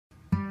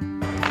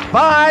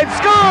5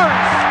 scores!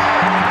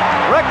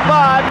 Rick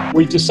Vaughn.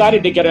 We've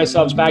decided to get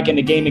ourselves back in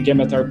the game again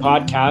with our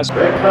podcast.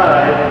 Rick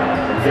Vaughn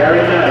and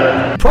Gary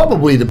Madden.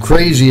 Probably the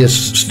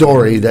craziest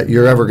story that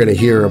you're ever going to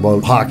hear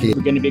about hockey.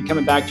 We're going to be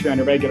coming back to you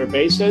on a regular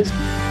basis.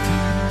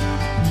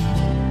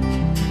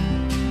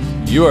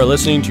 You are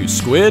listening to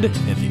Squid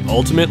and the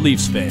Ultimate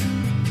Leafs Fan.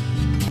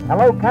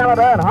 Hello,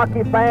 Canada and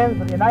hockey fans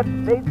of the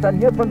United States and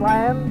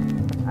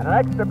Newfoundland, and an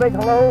extra big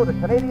hello to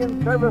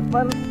Canadian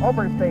servicemen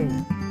overseas.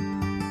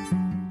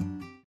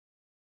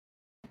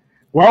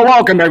 Well,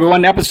 welcome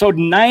everyone to episode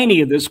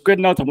 90 of this Squid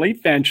and Ultimate Leaf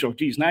Fan Show.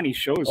 Geez, 90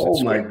 shows.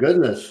 Oh my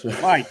goodness.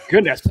 My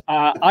goodness.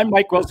 I'm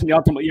Mike Wilson, the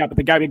Ultimate. Yeah, but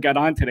the guy we got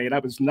on today,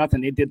 that was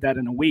nothing. They did that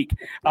in a week.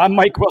 I'm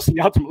Mike Wilson,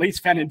 the Ultimate Leafs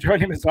Fan, and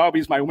joining him as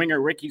always, my winger,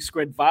 Ricky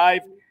Squid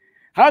 5.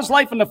 How's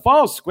life in the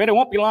fall, Squid? It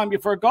won't be long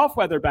before golf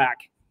weather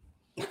back.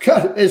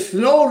 God, it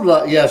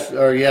snowed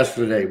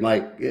yesterday,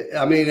 Mike.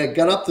 I mean, it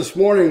got up this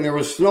morning. There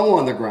was snow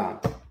on the ground.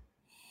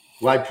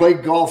 Well, I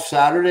played golf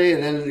Saturday,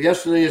 and then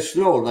yesterday it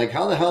snowed. Like,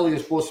 how the hell are you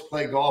supposed to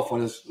play golf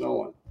when it's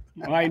snowing?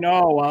 I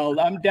know. Well,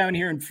 I'm down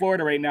here in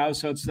Florida right now,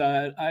 so it's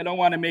I don't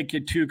want to make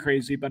it too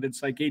crazy, but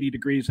it's like 80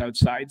 degrees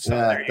outside. So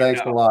yeah, thanks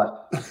a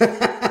lot.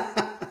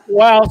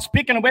 Well,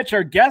 speaking of which,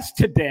 our guest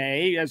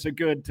today, as a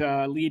good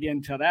lead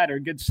into that, or a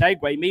good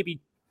segue,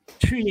 maybe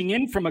tuning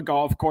in from a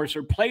golf course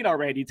or played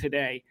already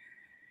today.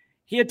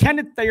 He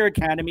attended Thayer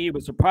Academy,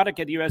 was a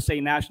product of the USA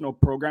National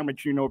Program,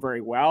 which you know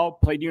very well,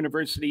 played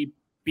University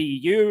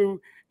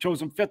BU,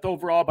 chosen 5th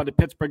overall by the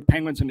Pittsburgh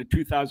Penguins in the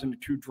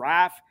 2002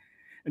 draft,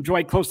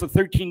 enjoyed close to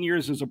 13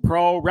 years as a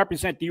pro,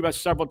 represent the U.S.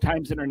 several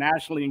times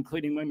internationally,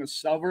 including winning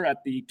silver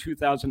at the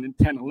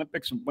 2010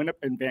 Olympics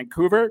in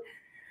Vancouver.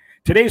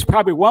 Today is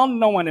probably well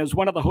known as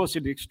one of the hosts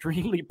of the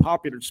extremely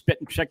popular Spit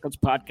and Chicklets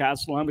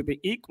podcast, along with the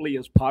equally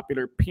as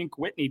popular Pink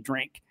Whitney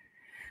drink.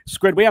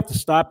 Squid, we have to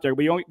stop there.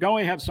 We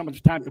only have so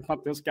much time to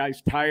pump this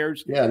guy's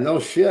tires. Yeah, no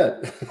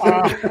shit.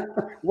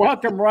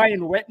 Welcome,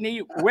 Ryan Whitney.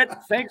 Whit,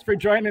 thanks for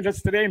joining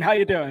us today, and how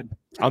you doing?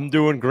 I'm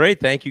doing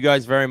great. Thank you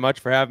guys very much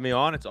for having me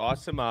on. It's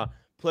awesome.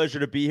 Pleasure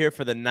to be here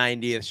for the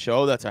 90th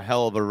show. That's a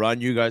hell of a run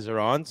you guys are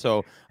on.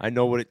 So I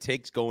know what it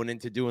takes going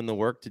into doing the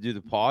work to do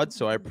the pod.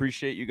 So I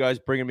appreciate you guys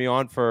bringing me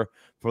on for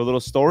a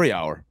little story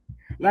hour.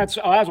 That's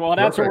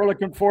what we're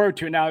looking forward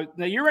to. Now,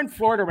 you're in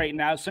Florida right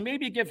now, so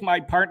maybe give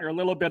my partner a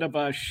little bit of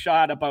a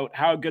shot about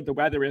how good the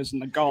weather is in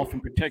the Gulf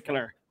in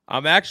particular.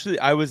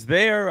 I was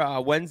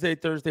there Wednesday,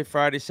 Thursday,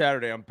 Friday,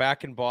 Saturday. I'm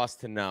back in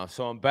Boston now.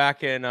 So I'm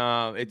back in,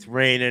 it's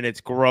raining, it's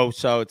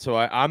gross out. So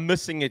I'm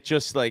missing it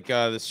just like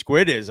the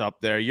Squid is up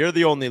there. You're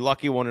the only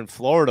lucky one in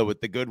Florida with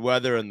the good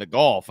weather and the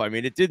golf. I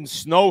mean, it didn't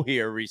snow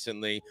here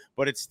recently,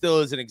 but it still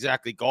isn't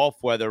exactly golf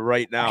weather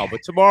right now.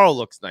 But tomorrow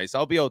looks nice.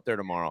 I'll be out there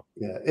tomorrow.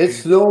 Yeah, it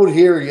snowed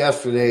here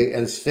yesterday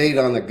and stayed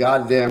on the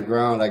goddamn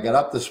ground. I got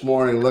up this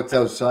morning, looked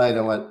outside,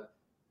 and went,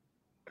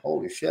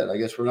 holy shit, I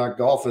guess we're not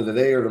golfing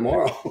today or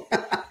tomorrow.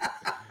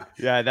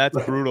 Yeah,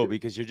 that's brutal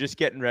because you're just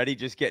getting ready,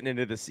 just getting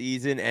into the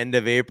season, end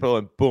of April,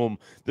 and boom,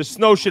 the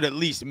snow should at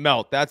least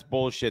melt. That's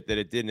bullshit that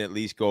it didn't at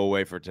least go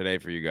away for today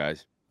for you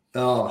guys.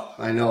 Oh,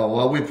 I know.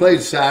 Well, we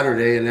played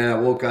Saturday, and then I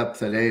woke up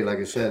today, like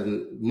I said,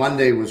 and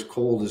Monday was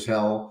cold as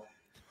hell.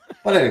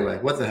 But anyway,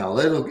 what the hell?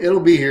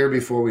 It'll be here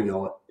before we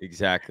know it.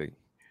 Exactly.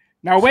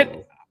 Now,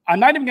 I'm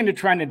not even going to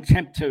try and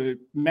attempt to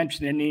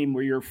mention the name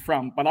where you're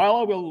from, but I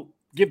will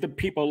give the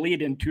people a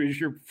lead into is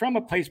you're from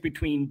a place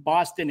between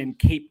Boston and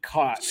Cape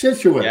Cod.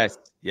 Scituate.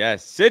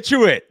 Yes.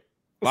 Scituate.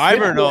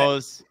 Fiber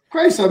knows.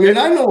 Christ, I mean,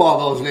 I know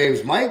all those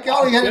names, Mike.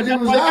 All you had to do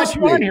was ask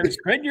me.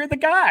 You're the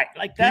guy.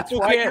 Like, that's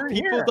why you're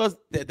here.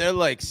 They're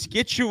like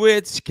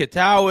Scituate,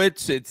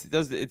 Skitowitz.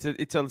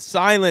 It's a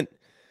silent,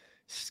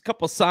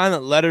 couple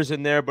silent letters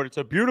in there, but it's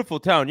a beautiful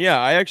town.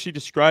 Yeah, I actually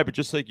describe it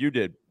just like you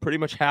did. Pretty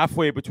much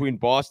halfway between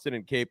Boston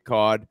and Cape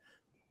Cod.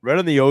 Right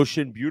on the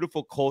ocean,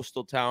 beautiful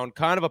coastal town,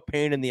 kind of a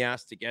pain in the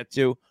ass to get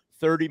to.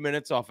 30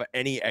 minutes off of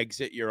any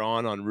exit you're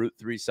on Route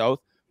 3 South.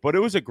 But it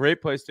was a great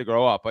place to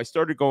grow up. I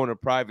started going to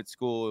private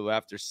school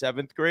after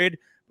 7th grade,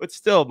 but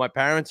still, my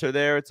parents are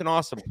there. It's an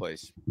awesome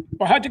place.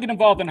 Well, how'd you get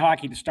involved in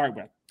hockey to start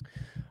with?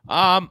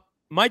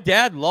 My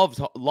dad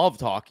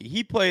loved hockey.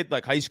 He played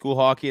like high school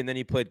hockey, and then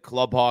he played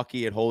club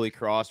hockey at Holy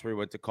Cross where he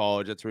went to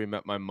college. That's where he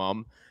met my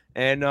mom.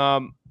 And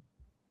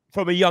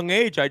from a young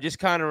age, I just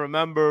kind of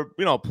remember,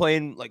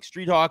 playing like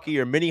street hockey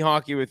or mini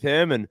hockey with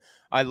him, and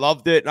I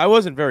loved it. And I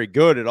wasn't very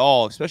good at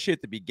all, especially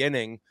at the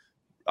beginning.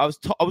 I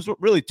was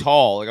really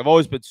tall. Like I've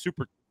always been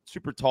super,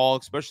 super tall,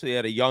 especially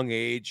at a young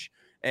age.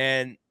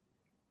 And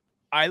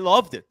I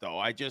loved it though.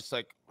 I just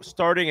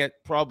starting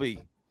at probably,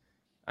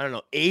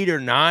 8 or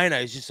 9,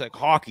 I was just like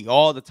hockey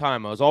all the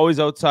time. I was always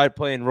outside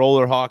playing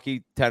roller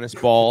hockey, tennis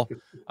ball.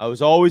 I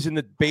was always in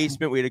the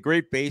basement. We had a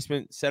great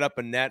basement, set up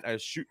a net. I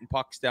was shooting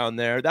pucks down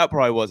there. That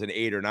probably wasn't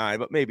 8 or 9,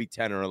 but maybe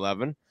 10 or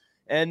 11.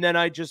 And then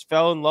I just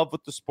fell in love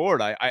with the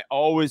sport. I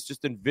always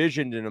just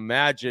envisioned and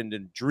imagined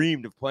and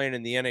dreamed of playing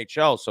in the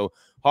NHL. So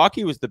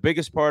hockey was the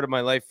biggest part of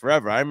my life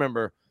forever. I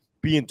remember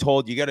being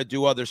told you got to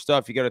do other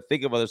stuff, you got to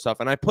think of other stuff.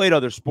 And I played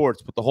other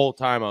sports, but the whole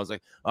time I was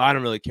like, oh, I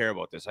don't really care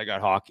about this. I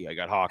got hockey. I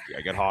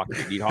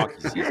need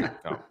hockey season to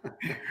come.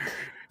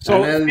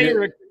 So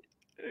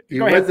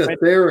you went to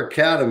Thayer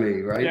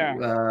Academy, right?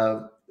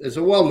 Yeah. It's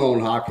a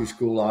well-known hockey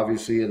school,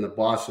 obviously, in the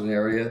Boston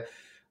area.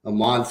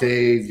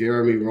 Monte,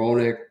 Jeremy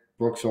Roenick,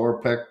 Brooks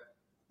Orpik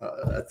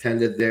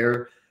attended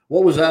there.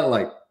 What was that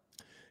like?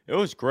 It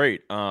was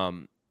great.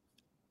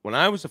 When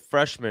I was a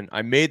freshman,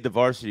 I made the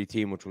varsity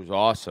team, which was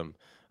awesome.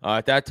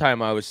 At that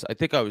time, I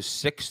think I was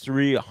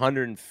 6'3",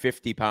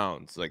 150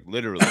 pounds, like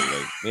literally,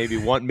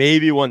 like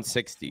maybe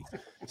 160.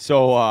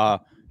 So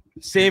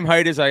same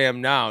height as I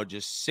am now,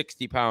 just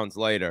 60 pounds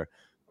lighter.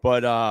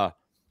 But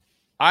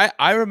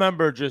I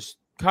remember just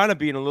kind of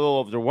being a little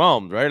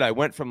overwhelmed, right? I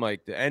went from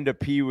like the end of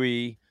Pee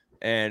Wee,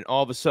 and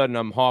all of a sudden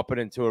I'm hopping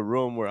into a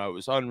room where I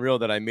was unreal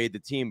that I made the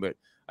team. But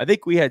I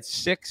think we had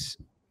 6,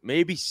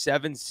 maybe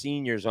 7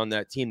 seniors on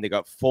that team that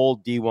got full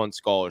D1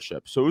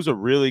 scholarships. So it was a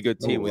really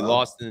good team. Oh, wow. We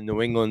lost in the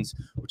New England's,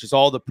 which is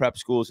all the prep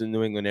schools in the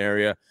New England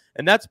area.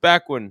 And that's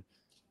back when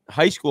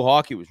high school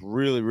hockey was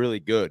really, really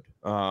good.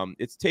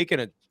 It's taken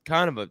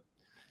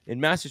in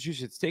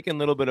Massachusetts, it's taken a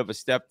little bit of a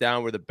step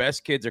down where the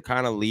best kids are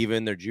kind of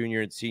leaving their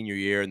junior and senior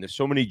year. And there's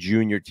so many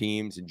junior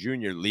teams and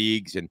junior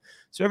leagues. And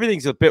so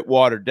everything's a bit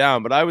watered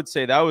down. But I would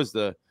say that was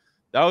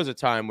a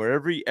time where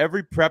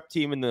every prep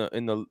team in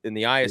the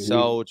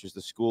ISL, which was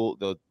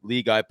the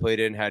league I played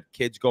in, had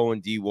kids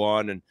going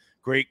D1 and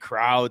great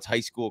crowds, high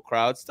school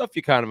crowds, stuff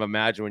you kind of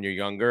imagine when you're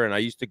younger. And I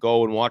used to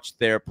go and watch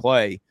Thayer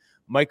play.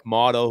 Mike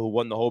Motto, who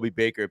won the Hobie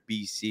Baker at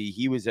BC,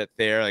 he was at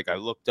Thayer. Like I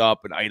looked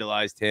up and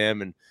idolized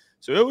him, and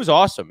so it was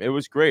awesome. It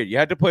was great. You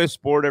had to play a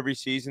sport every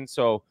season,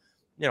 so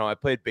I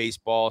played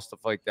baseball,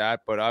 stuff like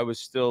that. But I was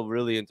still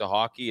really into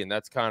hockey, and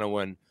that's kind of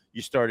when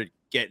you started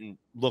getting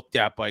looked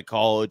at by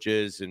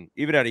colleges, and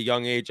even at a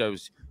young age, I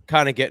was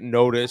kind of getting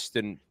noticed,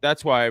 and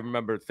that's why I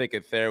remember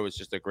thinking Thayer was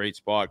just a great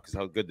spot because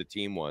how good the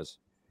team was.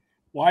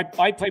 Well,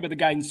 I played with a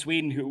guy in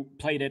Sweden who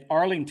played at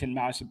Arlington,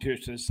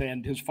 Massachusetts,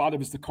 and his father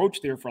was the coach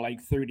there for like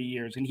 30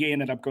 years, and he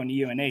ended up going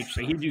to UNH.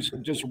 So he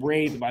just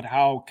raved about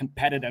how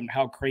competitive and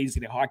how crazy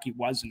the hockey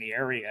was in the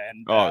area.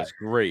 And it's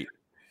great.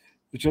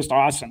 It's just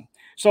awesome.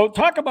 So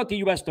talk about the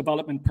U.S.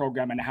 development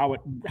program and how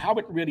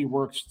it really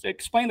works.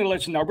 Explain to the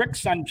listener. Now, Rick's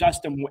son,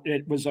 Justin,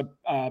 was a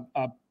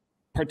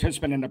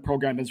participant in the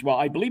program as well.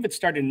 I believe it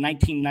started in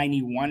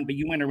 1991, but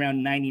you went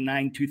around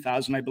 99,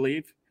 2000, I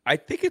believe. I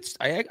think it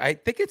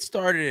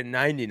started in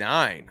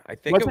 99. I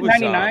think it was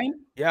 99.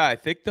 Yeah, I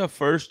think the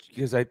first,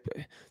 because there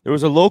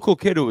was a local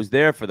kid who was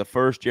there for the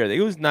first year. I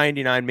think it was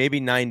 99, maybe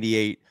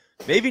 98,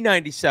 maybe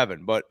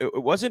 97, but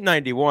it wasn't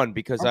 91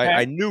 because okay.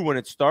 I knew when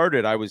it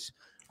started. I was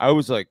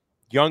like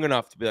young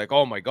enough to be like,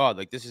 oh my God,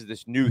 like this is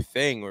this new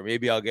thing, or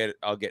maybe I'll get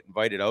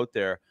invited out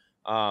there.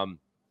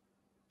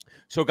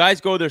 So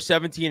guys go their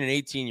 17 and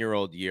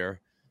 18-year-old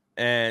year,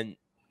 and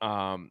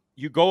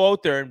you go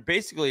out there, and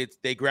basically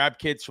they grab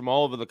kids from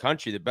all over the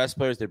country, the best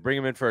players, they bring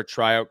them in for a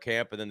tryout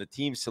camp, and then the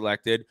team's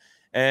selected.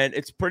 And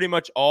it's pretty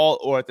much all,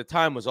 or at the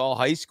time was all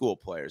high school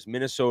players,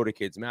 Minnesota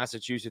kids,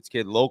 Massachusetts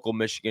kids, local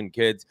Michigan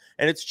kids.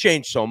 And it's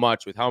changed so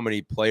much with how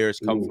many players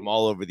come from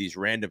all over these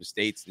random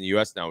states in the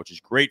U.S. now, which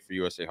is great for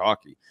USA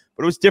Hockey.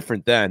 But it was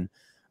different then.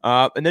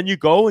 And then you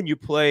go and you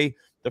play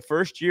the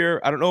first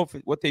year. I don't know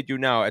what they do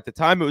now. At the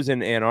time, it was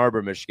in Ann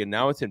Arbor, Michigan.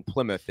 Now it's in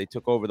Plymouth. They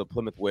took over the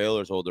Plymouth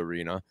Whalers' old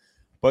arena.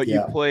 But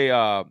you play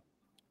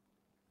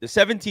the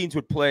 17s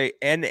would play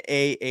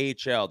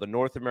NAHL, the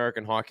North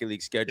American Hockey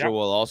League schedule,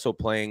 while also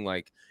playing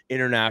like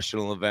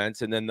international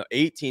events. And then the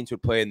 18s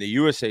would play in the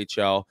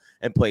USHL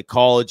and play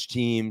college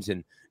teams.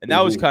 And that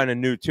was kind of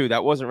new too.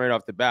 That wasn't right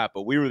off the bat,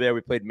 but we were there.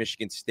 We played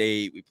Michigan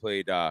State. We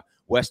played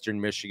Western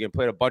Michigan,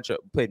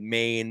 played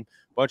Maine,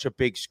 a bunch of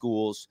big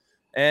schools.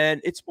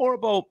 And it's more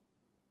about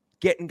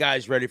getting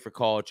guys ready for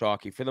college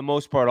hockey. For the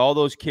most part, all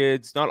those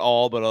kids, not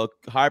all, but a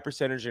high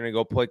percentage are going to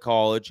go play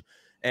college.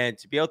 And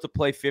to be able to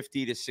play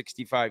 50 to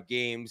 65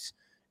 games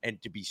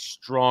and to be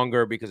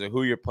stronger because of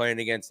who you're playing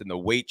against and the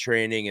weight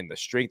training and the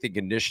strength and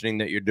conditioning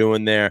that you're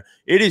doing there,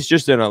 it is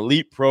just an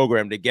elite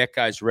program to get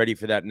guys ready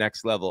for that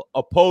next level,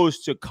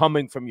 opposed to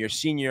coming from your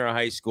senior year of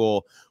high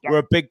school where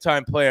a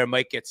big-time player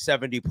might get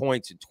 70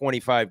 points in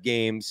 25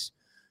 games,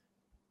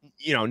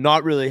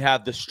 not really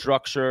have the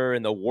structure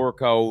and the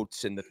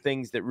workouts and the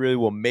things that really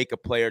will make a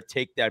player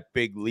take that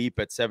big leap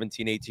at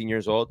 17, 18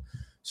 years old.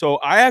 So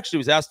I actually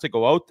was asked to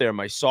go out there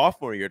my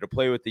sophomore year to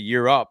play with the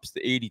year ups,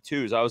 the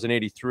 82s. I was in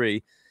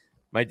 83.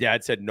 My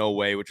dad said no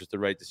way, which was the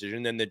right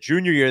decision. Then the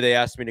junior year, they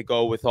asked me to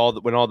go with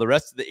when all the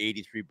rest of the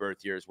 83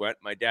 birth years went.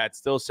 My dad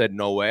still said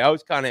no way. I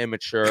was kind of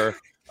immature,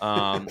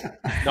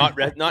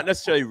 not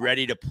necessarily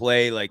ready to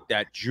play like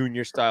that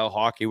junior style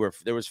hockey where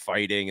there was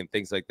fighting and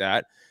things like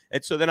that.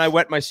 And so then I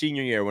went my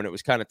senior year when it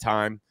was kind of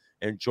time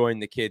and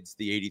joined the kids,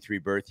 the 83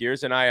 birth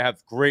years. And I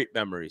have great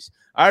memories.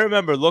 I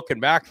remember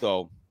looking back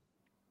though.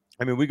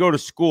 I mean, we go to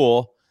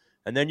school,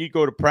 and then you'd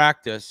go to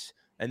practice,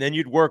 and then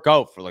you'd work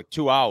out for like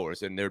 2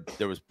 hours. And there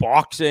was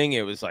boxing.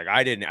 It was like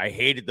I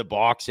hated the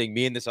boxing.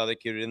 Me and this other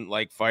kid didn't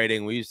like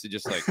fighting. We used to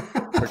just like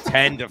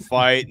pretend to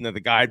fight, and then the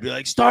guy'd be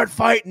like, "Start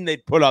fighting."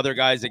 They'd put other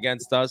guys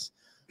against us,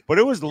 but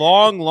it was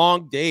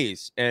long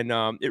days, and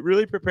it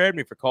really prepared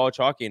me for college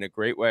hockey in a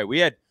great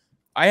way.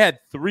 I had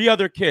 3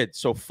 other kids,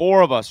 so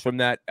 4 of us from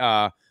that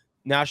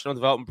national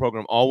development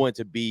program all went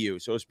to BU.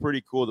 So it was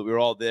pretty cool that we were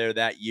all there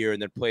that year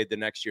and then played the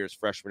next year as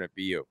freshmen at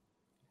BU.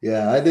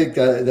 Yeah, I think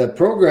the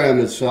program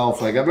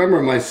itself, like I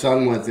remember my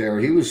son went there.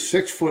 He was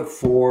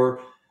 6'4",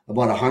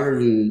 about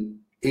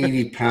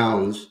 180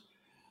 pounds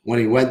when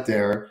he went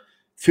there.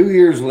 2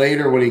 years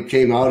later, when he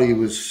came out, he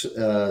was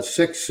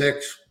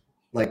 6'6",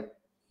 like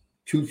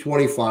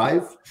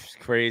 225. It's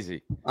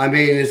crazy. I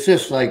mean, it's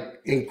just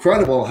like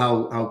incredible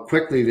how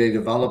quickly they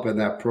develop in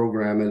that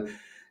program. And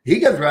he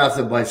got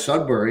drafted by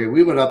Sudbury.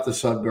 We went up to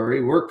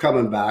Sudbury. We're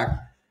coming back.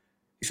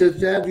 He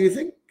said, "Dad, do you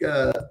think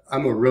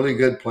I'm a really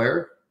good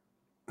player?"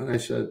 And I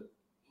said,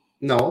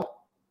 "No,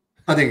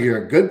 I think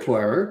you're a good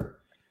player.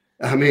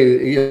 I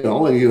mean, you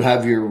know, and you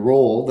have your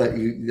role that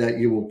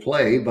you will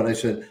play." But I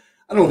said,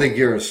 "I don't think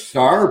you're a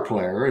star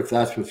player, if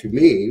that's what you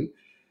mean."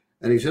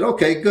 And he said,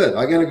 "Okay, good.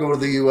 I'm going to go to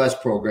the U.S.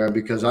 program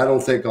because I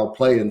don't think I'll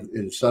play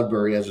in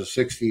Sudbury as a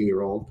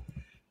 16-year-old."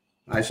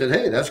 I said,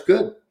 "Hey, that's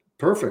good.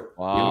 Perfect.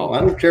 Wow. You know, I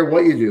don't care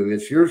what you do.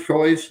 It's your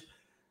choice."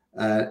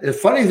 The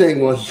funny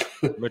thing was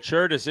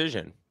mature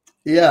decision.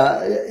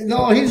 Yeah,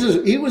 no,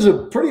 he was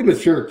a pretty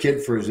mature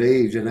kid for his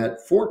age. And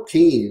at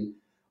 14,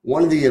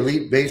 one of the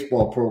elite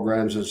baseball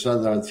programs in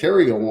Southern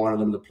Ontario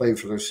wanted him to play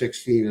for their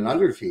 16 and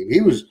under team. He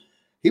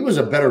was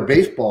a better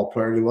baseball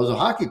player than he was a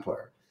hockey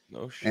player.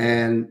 No shit.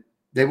 And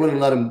they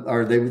wouldn't let him,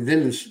 or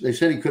they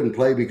said he couldn't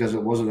play because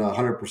it wasn't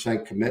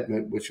 100%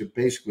 commitment, which it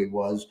basically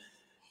was.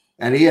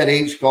 And he had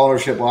 8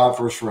 scholarship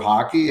offers for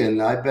hockey.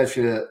 And I bet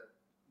you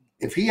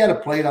if he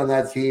had played on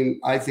that team,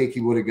 I think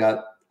he would have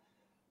got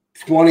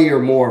 20 or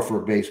more for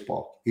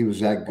baseball. He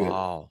was that good.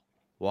 Wow.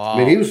 I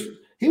mean,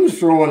 he was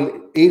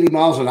throwing 80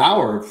 miles an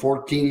hour at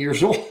 14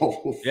 years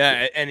old.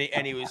 Yeah, and he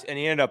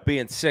ended up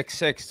being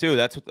 6'6" too.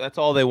 That's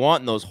all they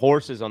want in those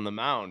horses on the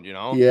mound, you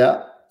know?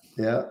 Yeah.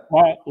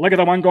 Well, look at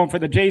the one going for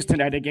the Jays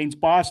tonight against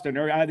Boston.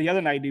 Or the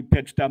other night he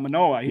pitched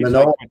Manoah. He's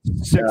Manoah. like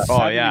 6'7",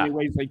 Oh, yeah. He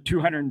weighs like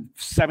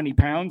 270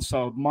 pounds,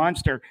 so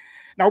monster.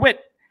 Now, Whit,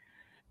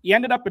 you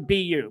ended up at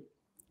BU.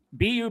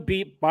 BU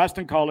beat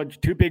Boston College,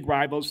 2 big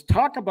rivals.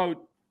 Talk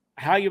about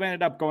how you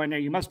ended up going there.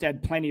 You must have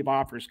had plenty of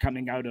offers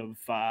coming out of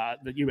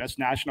the U.S.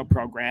 national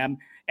program.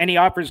 Any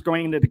offers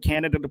going into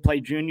Canada to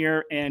play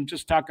junior? And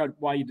just talk about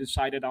why you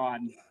decided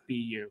on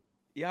BU.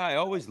 Yeah, I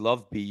always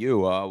loved BU.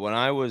 When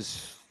I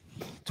was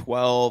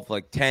 12,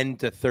 like 10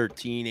 to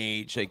 13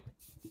 age, like,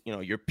 you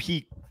know, your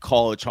peak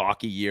college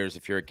hockey years,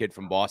 if you're a kid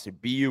from Boston,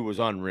 BU was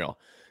unreal.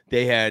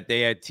 They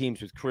had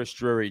teams with Chris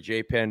Drury,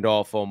 Jay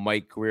Pandolfo,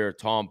 Mike Greer,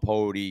 Tom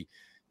Pody,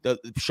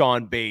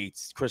 Sean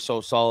Bates, Chris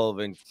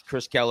O'Sullivan,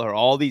 Chris Kelleher,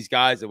 all these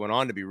guys that went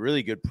on to be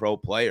really good pro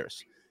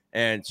players.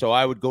 And so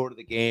I would go to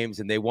the games,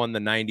 and they won the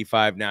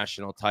 95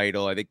 national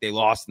title. I think they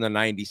lost in the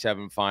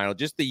 97 final.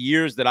 Just the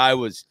years that I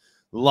was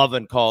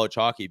loving college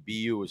hockey,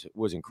 BU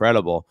was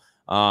incredible.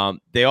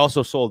 They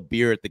also sold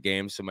beer at the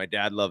game, so my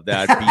dad loved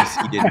that.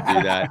 BC didn't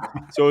do that.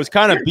 So it was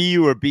kind of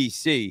BU or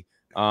BC.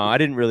 I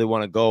didn't really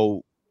want to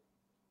go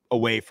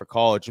away for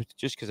college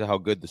just because of how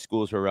good the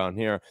schools were around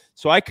here.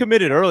 So I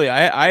committed early.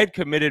 I had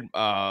committed,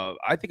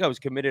 I think I was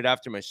committed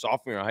after my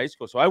sophomore year of high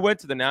school. So I went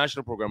to the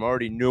national program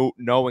already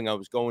knowing I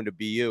was going to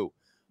BU.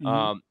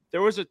 Mm-hmm.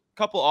 There was a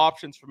couple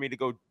options for me to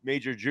go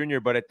major junior,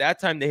 but at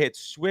that time they had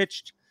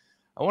switched,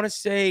 I want to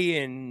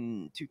say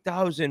in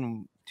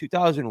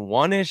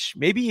 2001-ish,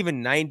 maybe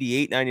even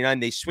 98, 99,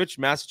 they switched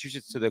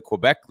Massachusetts to the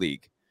Quebec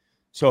League.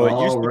 So it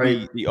used to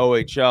be the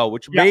OHL,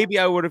 which maybe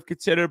I would have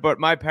considered, but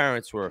my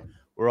parents were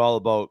all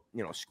about,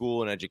 you know,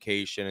 school and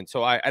education. And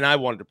so I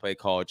wanted to play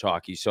college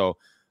hockey. So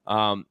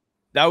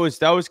that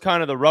was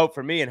kind of the route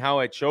for me and how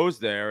I chose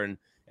there. And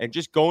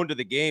just going to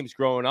the games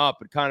growing up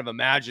and kind of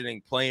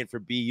imagining playing for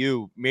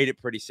BU made it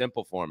pretty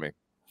simple for me.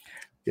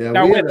 Yeah,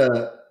 now,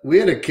 we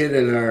had a kid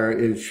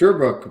in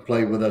Sherbrooke who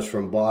played with us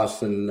from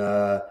Boston,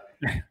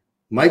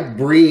 Mike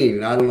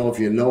Breen. I don't know if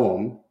you know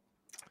him.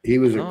 He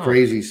was a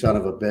crazy son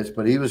of a bitch,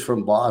 but he was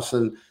from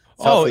Boston,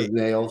 tough as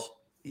nails.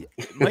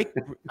 Mike,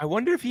 I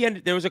wonder if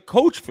there was a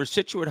coach for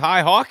Scituate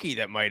High hockey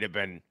that might have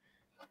been.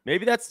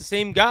 Maybe that's the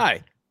same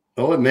guy.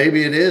 Oh,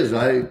 maybe it is.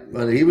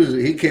 But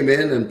he came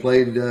in and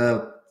played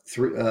 2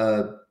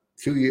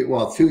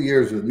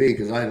 years with me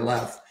because I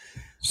left.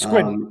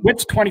 Squid,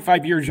 Whit's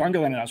 25 years younger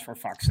than us, for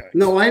fuck's sake.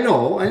 No, I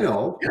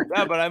know.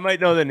 Yeah, but I might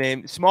know the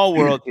name. Small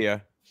world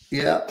here.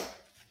 Yeah.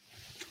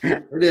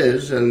 It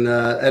is, and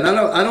I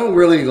don't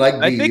really like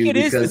BU. I think it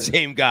is the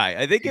same guy.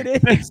 I think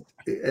it is.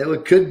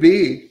 It could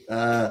be,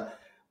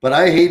 but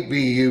I hate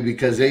BU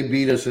because they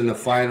beat us in the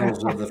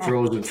finals of the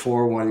Frozen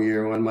Four one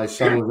year when my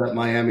son was at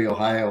Miami,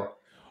 Ohio.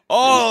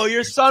 Oh,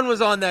 your son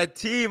was on that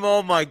team.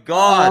 Oh my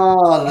God.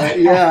 Oh,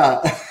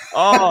 yeah.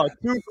 Oh,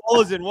 2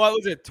 goals in what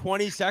was it,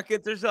 20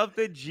 seconds or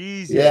something?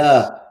 Jesus.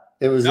 Yeah,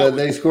 it was.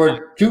 They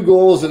scored 2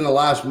 goals in the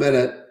last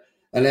minute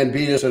and then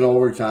beat us in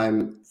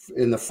overtime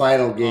in the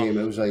final game.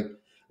 It was like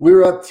we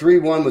were up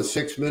 3-1 with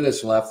 6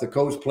 minutes left. The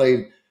coach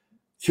played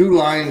 2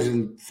 lines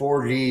in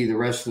 4D the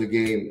rest of the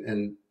game,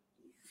 and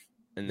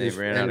they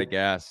ran out of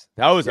gas.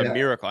 That was a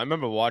miracle. I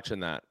remember watching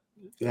that.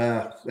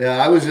 Yeah,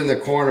 I was in the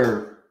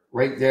corner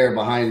right there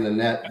behind the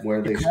net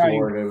where they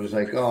scored. It was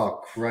like,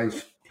 oh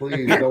Christ,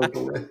 please don't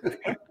go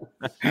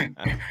in.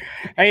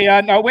 Hey,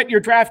 now with your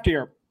draft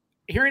here,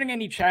 hearing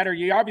any chatter,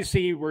 you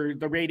obviously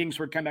the ratings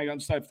were coming out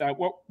and stuff. That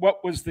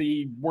what was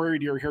the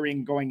word you're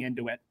hearing going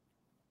into it?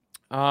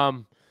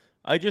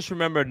 I just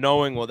remember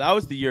knowing, well, that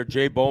was the year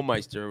Jay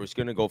Baumeister was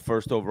going to go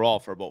first overall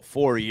for about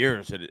 4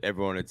 years.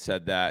 Everyone had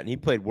said that. And he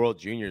played World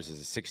Juniors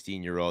as a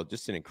 16-year-old,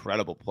 just an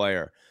incredible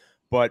player.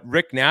 But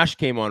Rick Nash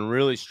came on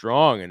really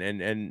strong.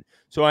 And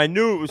so I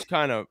knew it was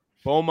kind of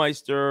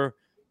Baumeister.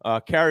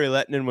 Kari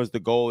Lehtinen was the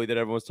goalie that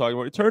everyone was talking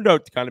about. It turned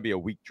out to kind of be a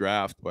weak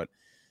draft. But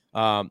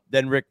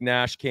then Rick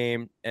Nash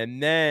came.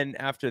 And then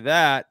after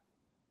that,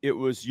 it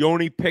was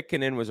Joni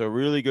Pikkanen was a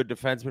really good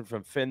defenseman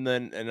from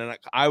Finland. And then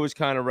I was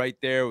kind of right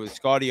there with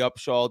Scotty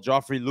Upshall,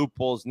 Joffrey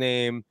Lupul's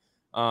name,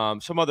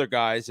 some other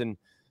guys. And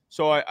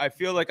so I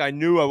feel like I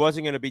knew I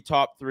wasn't going to be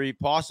top 3,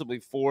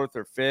 possibly 4th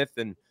or 5th.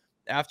 And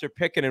after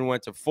Pikkanen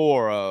went to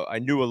 4, I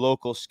knew a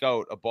local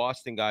scout, a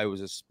Boston guy who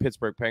was a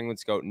Pittsburgh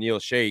Penguins scout, Neil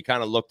Shea. He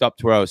kind of looked up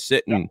to where I was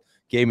sitting and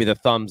gave me the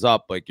thumbs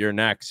up, like, you're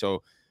next.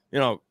 So,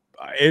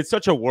 it's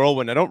such a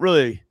whirlwind.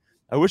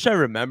 I wish I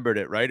remembered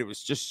it, right? It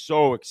was just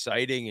so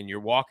exciting, and you're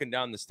walking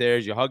down the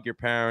stairs, you hug your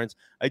parents.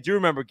 I do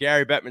remember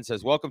Gary Bettman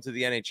says, welcome to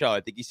the NHL. I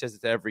think he says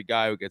it to every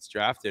guy who gets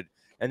drafted.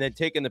 And then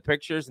taking the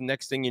pictures, and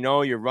next thing you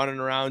know, you're running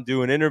around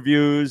doing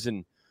interviews,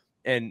 and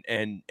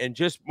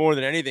just more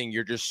than anything,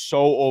 you're just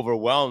so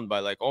overwhelmed by,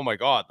 like, oh my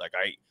God, like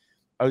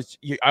I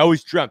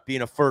always dreamt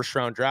being a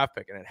first-round draft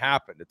pick, and it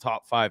happened, a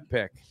top 5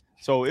 pick.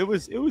 So it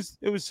was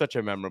such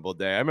a memorable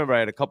day. I remember I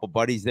had a couple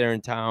buddies there in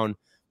town,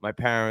 my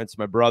parents,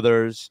 my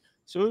brothers.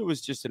 So it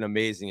was just an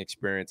amazing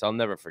experience. I'll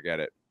never forget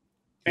it.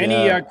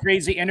 Any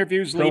crazy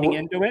interviews leading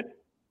into it?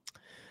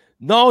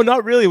 No,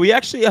 not really. We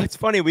actually, it's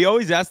funny. We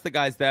always ask the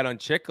guys that on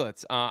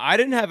Chicklets. I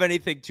didn't have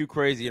anything too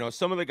crazy.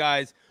 Some of the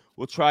guys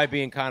will try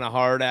being kind of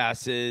hard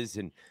asses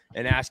and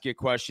ask you a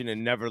question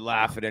and never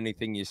laugh at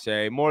anything you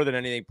say. More than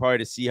anything, probably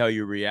to see how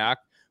you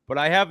react. But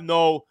I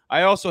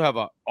also have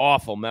an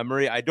awful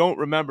memory. I don't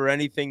remember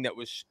anything that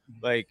was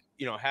like,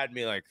 had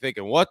me like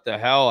thinking, what the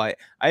hell? I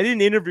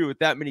didn't interview with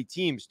that many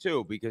teams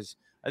too, because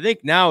I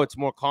think now it's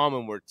more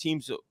common where a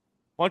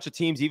bunch of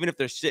teams, even if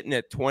they're sitting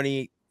at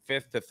 25th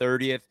to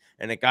 30th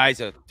and a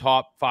guy's a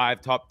top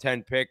 5, top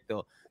 10 pick,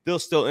 they'll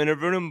still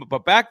interview him.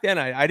 But back then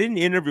I didn't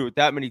interview with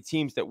that many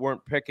teams that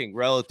weren't picking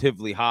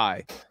relatively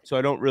high. So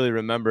I don't really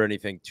remember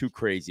anything too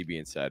crazy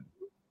being said.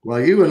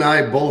 Well, you and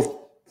I both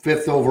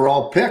 5th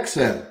overall picks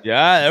then.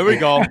 Yeah, there we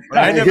go.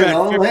 I never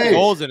had 50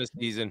 goals in a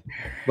season.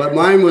 But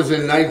mine was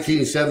in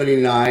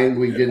 1979.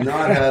 We did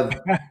not have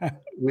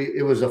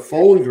it was a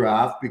phone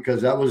draft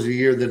because that was the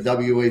year the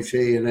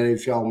WHA and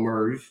NHL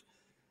merged,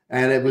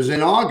 and it was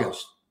in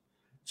August.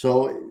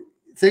 So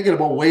thinking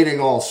about waiting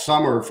all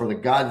summer for the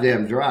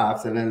goddamn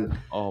draft, and then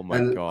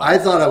God. I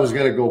thought I was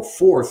going to go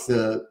 4th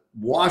to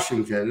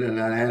Washington, and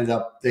then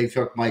they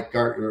took Mike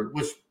Gartner,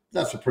 which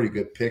that's a pretty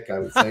good pick, I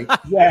would think.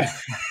 Yeah.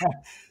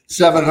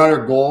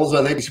 700 goals,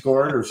 I think he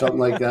scored, or something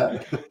like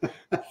that.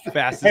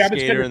 Fastest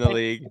skater in the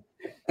league.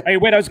 Hey,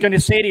 what I was going to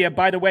say to you,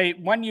 by the way,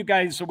 you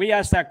guys, we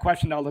ask that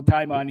question all the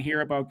time on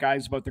here about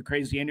the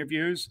crazy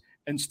interviews,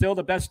 and still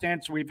the best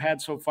answer we've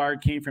had so far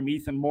came from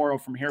Ethan Morrow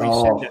from Harry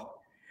Sinden.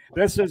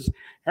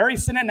 Harry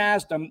Sinden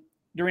asked him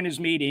during his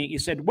meeting, he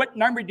said, what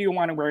number do you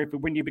want to wear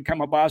when you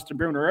become a Boston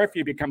Bruin, or if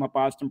you become a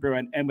Boston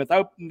Bruin? And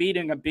without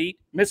missing a beat,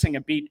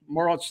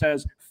 Morrow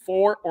says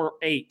 4 or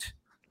 8.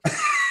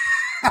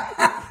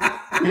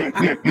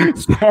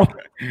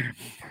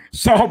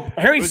 so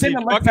Harry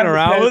Sinden fucking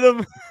around with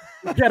him.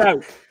 Get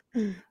out.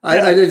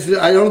 I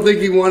don't think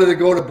he wanted to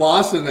go to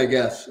Boston, I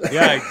guess.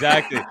 Yeah,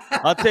 exactly.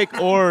 I'll take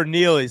Orr or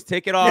Neely's.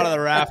 Take it out of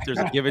the rafters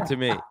and give it to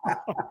me.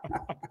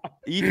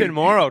 Ethan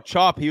Morrow,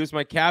 Chop, he was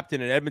my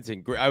captain in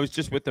Edmonton. I was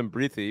just with him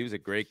briefly. He was a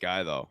great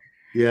guy, though.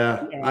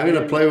 Yeah, I'm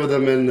going to play with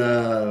him in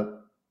I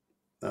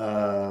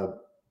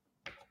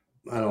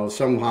don't know,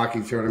 some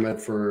hockey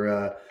tournament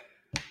for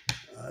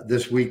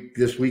this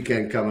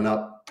weekend coming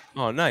up.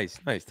 Oh, nice.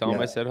 Tell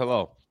him I said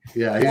hello.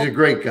 Yeah, he's a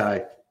great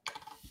guy.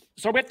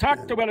 So we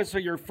talked about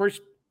your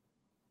first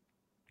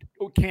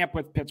camp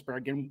with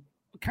Pittsburgh and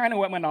kind of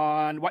what went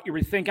on, what you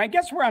were thinking. I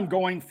guess where I'm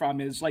going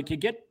from is like you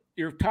get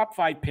your top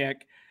 5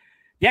 pick.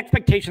 The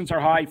expectations are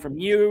high from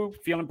you,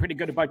 feeling pretty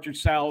good about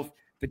yourself,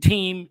 the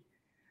team.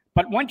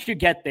 But once you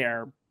get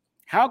there,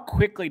 how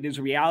quickly does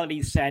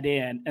reality set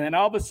in? And then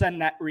all of a sudden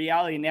that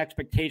reality and the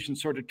expectation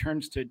sort of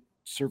turns to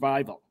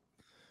survival.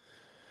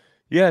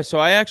 Yeah, so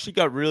I actually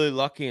got really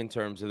lucky in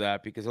terms of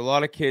that because a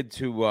lot of kids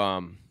who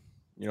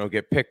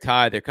get picked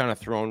high, they're kind of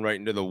thrown right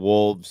into the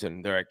wolves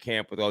and they're at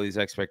camp with all these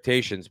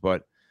expectations.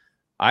 But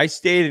I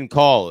stayed in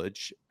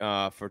college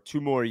for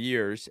 2 more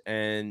years,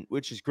 and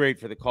which is great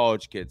for the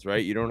college kids,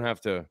 right? You don't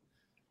have to,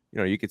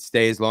 you could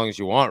stay as long as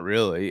you want,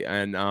 really.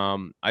 And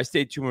I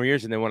stayed 2 more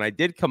years. And then when I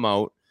did come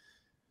out,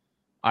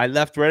 I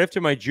left right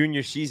after my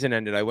junior season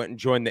ended. I went and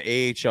joined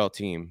the AHL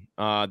team.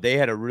 They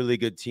had a really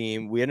good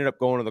team. We ended up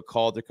going to the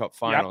Calder Cup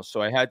finals. Yep.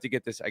 So I got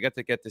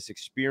to get this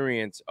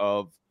experience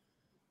of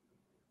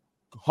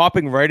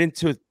hopping right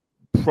into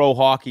pro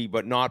hockey,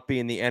 but not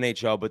being the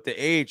NHL, but the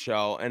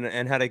AHL,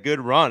 and had a good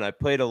run. I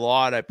played a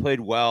lot. I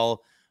played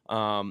well.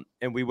 And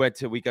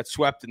we got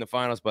swept in the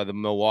finals by the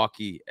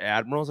Milwaukee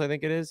Admirals, I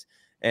think it is.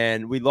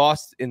 And we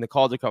lost in the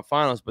Calder Cup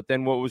finals. But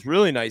then what was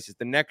really nice is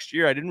the next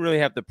year, I didn't really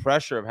have the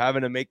pressure of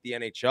having to make the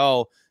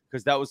NHL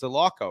because that was the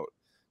lockout.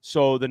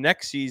 So the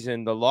next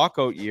season, the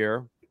lockout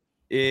year,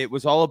 it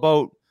was all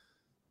about,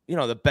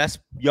 the best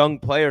young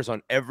players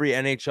on every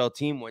NHL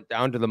team went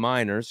down to the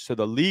minors. So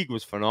the league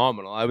was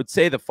phenomenal. I would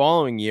say the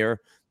following year,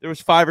 there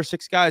was 5 or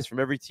 6 guys from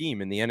every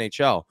team in the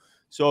NHL.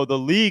 So the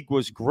league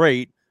was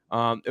great.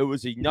 It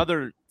was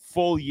another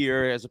full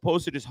year as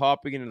opposed to just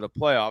hopping into the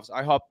playoffs.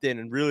 I hopped in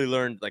and really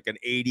learned like an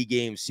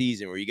 80-game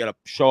season where you got to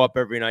show up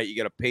every night. You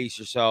got to pace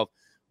yourself.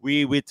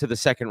 We went to the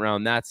second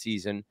round that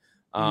season.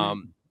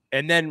 And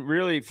then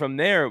really from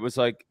there, it was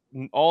like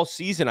all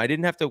season, I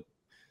didn't have to,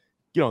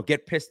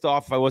 get pissed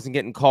off if I wasn't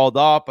getting called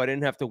up. I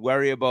didn't have to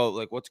worry about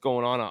like what's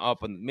going on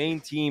up on the main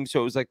team.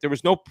 So it was like there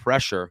was no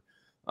pressure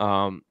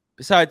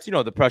besides,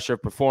 the pressure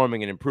of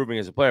performing and improving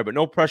as a player, but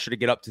no pressure to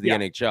get up to the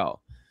NHL.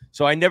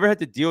 So I never had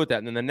to deal with that.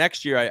 And then the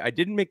next year, I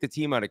didn't make the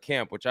team out of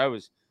camp, which I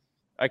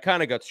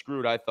kind of got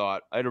screwed, I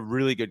thought. I had a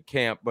really good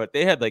camp, but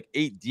they had like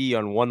 8D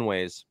on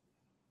one-ways.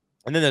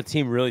 And then the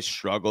team really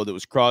struggled. It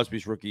was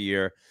Crosby's rookie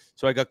year.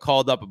 So I got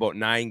called up about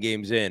 9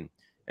 games in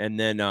and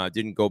then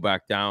didn't go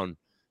back down.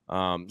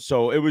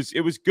 So it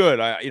was good,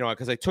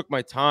 because I took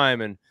my time.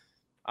 And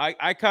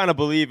I kind of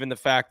believe in the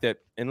fact that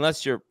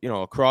unless you're,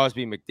 a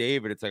Crosby,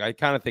 McDavid, it's like I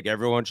kind of think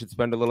everyone should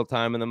spend a little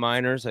time in the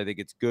minors. I think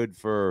it's good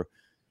for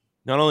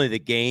not only the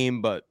game,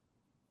 but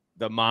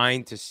the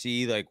mind to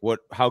see like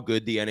how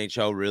good the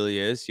NHL really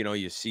is.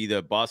 You see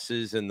the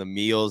buses and the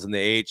meals in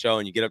the AHL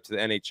and you get up to the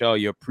NHL,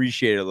 you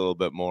appreciate it a little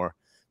bit more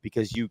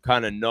because you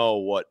kind of know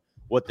what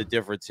the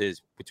difference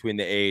is between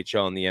the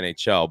AHL and the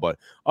NHL. But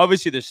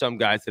obviously there's some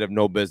guys that have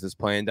no business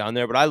playing down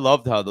there, but I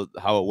loved how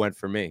it went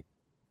for me.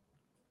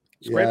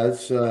 I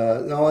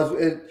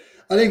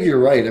think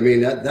you're right. I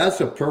mean, that's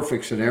a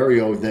perfect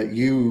scenario that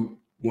you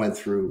went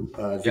through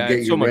to get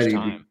you ready.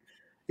 Time.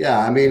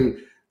 Yeah, I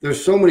mean,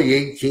 there's so many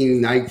 18,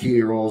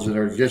 19-year-olds that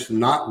are just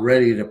not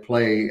ready to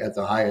play at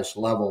the highest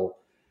level,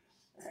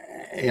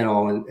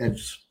 and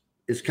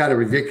it's kind of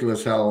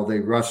ridiculous how they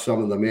rush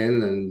some of them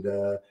in,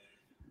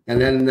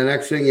 and then the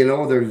next thing you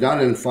know, they're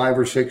done in 5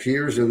 or 6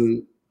 years,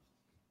 and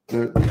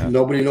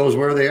nobody knows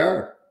where they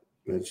are.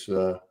 It's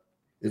a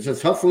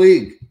tough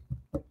league.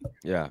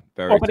 Yeah,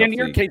 very. But in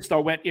your case,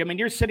 though,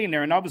 you're sitting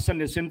there, and all of a sudden,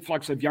 this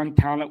influx of young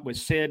talent with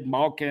Sid,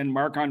 Malkin,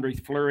 Marc-Andre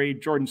Fleury,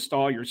 Jordan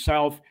Staal,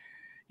 yourself.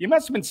 You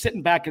must have been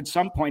sitting back at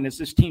some point as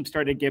this team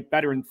started to get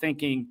better and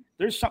thinking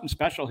there's something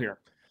special here.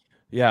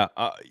 Yeah,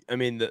 I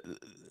mean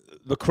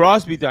the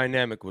Crosby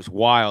dynamic was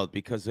wild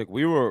because like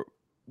we were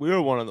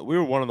one of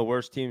the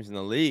worst teams in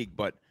the league,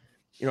 but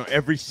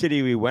every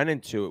city we went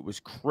into it was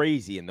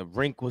crazy and the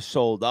rink was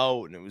sold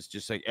out and it was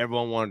just like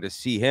everyone wanted to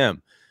see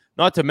him.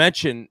 Not to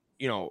mention,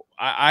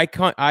 I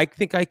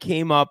think I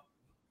came up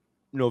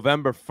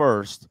November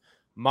 1st.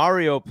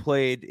 Mario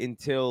played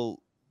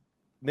until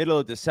middle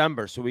of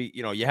December. So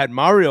you had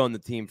Mario on the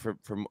team for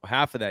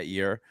half of that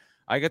year.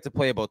 I got to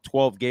play about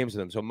 12 games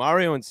with him. So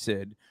Mario and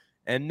Sid.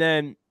 And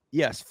then,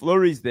 yes,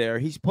 Fleury's there.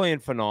 He's playing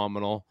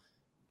phenomenal.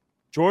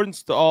 Jordan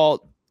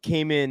Staal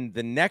came in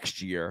the next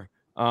year.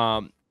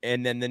 And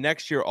then the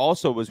next year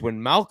also was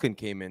when Malkin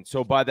came in.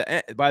 So by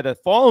the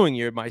following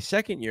year, my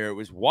second year, it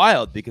was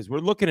wild because we're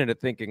looking at it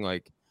thinking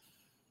like,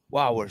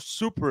 wow, we're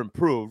super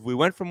improved. We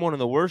went from one of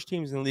the worst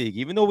teams in the league,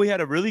 even though we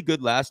had a really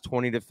good last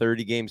 20 to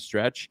 30 game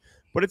stretch.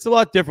 But it's a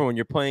lot different when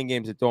you're playing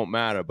games that don't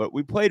matter. But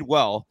we played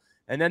well.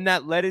 And then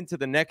that led into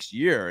the next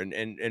year.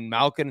 And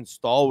Malkin and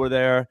Staal were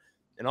there.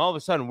 And all of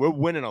a sudden, we're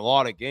winning a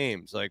lot of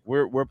games. Like,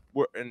 we're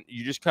and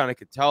you just kind of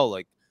could tell,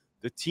 like,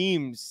 the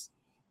team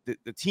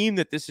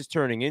that this is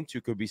turning into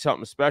could be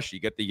something special.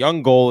 You get the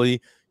young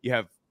goalie. You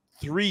have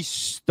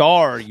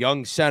 3-star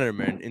young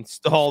centermen in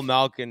Staal,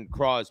 Malkin,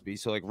 Crosby.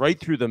 So, like, right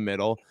through the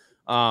middle.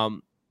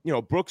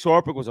 Brooks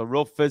Orpik was a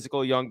real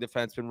physical young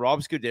defenseman.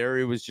 Rob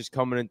Scuderi was just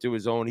coming into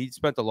his own. He'd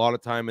spent a lot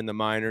of time in the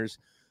minors.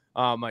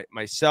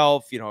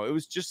 Myself, it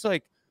was just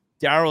like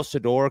Daryl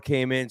Sador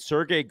came in.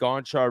 Sergei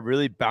Gonchar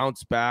really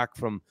bounced back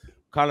from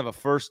kind of a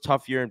first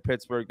tough year in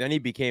Pittsburgh. Then he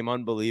became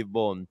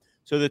unbelievable. And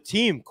so the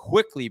team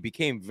quickly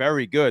became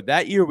very good.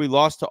 That year we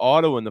lost to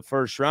Ottawa in the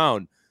first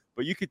round.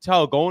 But you could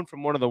tell going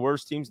from one of the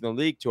worst teams in the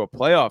league to a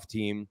playoff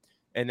team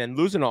and then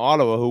losing to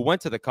Ottawa, who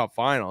went to the Cup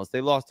Finals. They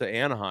lost to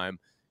Anaheim.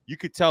 You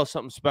could tell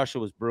something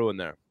special was brewing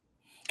there.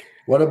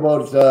 What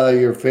about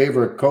your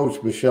favorite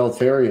coach, Michel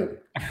Therrien?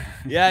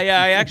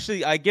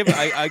 I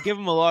give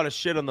him a lot of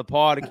shit on the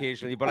pod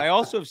occasionally, but I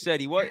also have said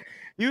he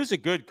was a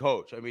good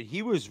coach. I mean,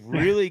 he was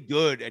really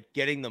good at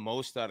getting the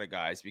most out of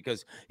guys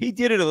because he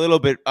did it a little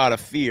bit out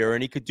of fear,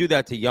 and he could do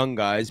that to young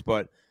guys.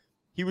 But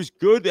he was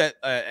good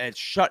at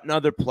shutting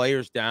other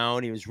players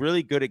down. He was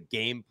really good at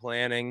game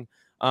planning.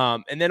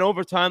 And then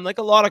over time, like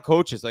a lot of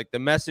coaches, like the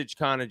message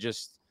kind of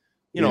just,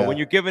 you know, when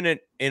you're giving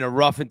it in a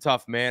rough and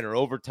tough manner,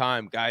 over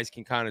time, guys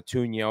can kind of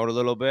tune you out a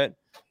little bit.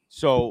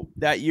 So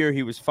that year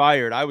he was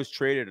fired. I was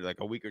traded like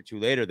a week or two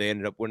later. They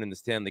ended up winning the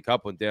Stanley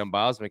Cup when Dan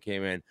Bylsma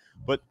came in.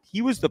 But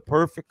he was the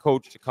perfect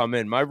coach to come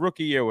in. My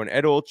rookie year when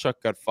Ed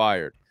Olchuk got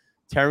fired,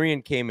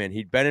 Terrian came in.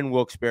 He'd been in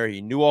Wilkes-Barre.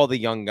 He knew all the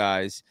young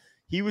guys.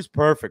 He was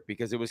perfect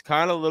because it was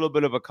kind of a little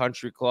bit of a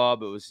country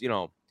club. It was, you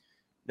know,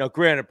 now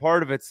granted,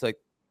 part of it's like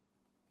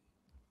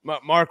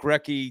Mark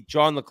Recchi,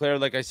 John LeClaire,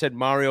 like I said,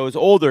 Mario is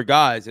older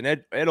guys, and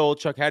Ed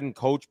Olchuk hadn't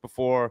coached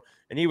before,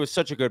 and he was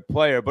such a good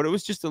player, but it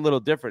was just a little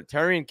different.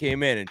 Terrian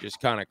came in and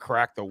just kind of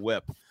cracked the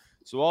whip.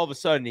 So all of a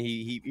sudden,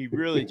 he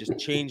really just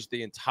changed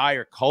the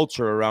entire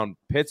culture around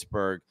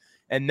Pittsburgh,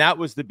 and that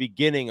was the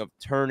beginning of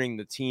turning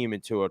the team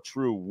into a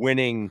true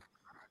winning,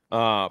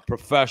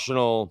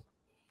 professional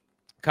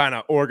kind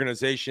of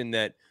organization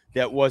that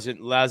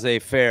wasn't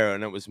laissez-faire,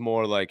 and it was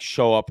more like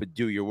show up and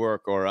do your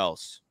work or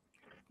else.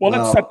 Well,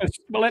 let's set this.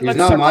 He's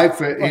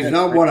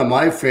not one of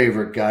my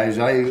favorite guys.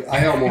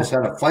 I almost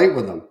had a fight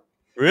with him.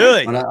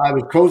 Really? When I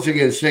was coaching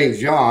in St.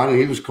 John, and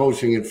he was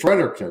coaching in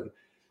Fredericton.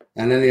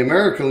 And in the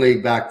American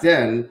League back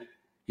then,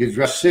 you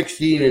dress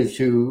 16 and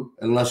 2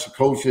 unless the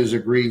coaches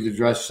agreed to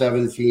dress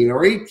 17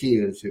 or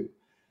 18 and 2.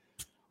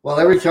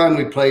 Well, every time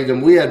we played him,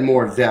 we had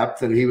more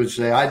depth, and he would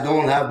say, "I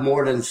don't have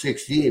more than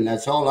 16.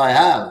 That's all I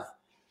have."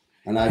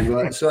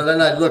 And so then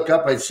I'd look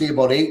up, I'd see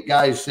about 8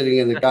 guys sitting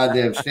in the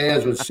goddamn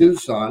stands with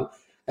suits on.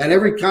 And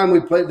every time we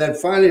played, then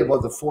finally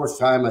about the 4th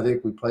time, I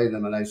think we played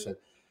him, and I said,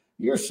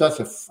 "You're such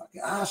a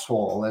fucking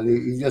asshole." And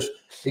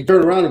he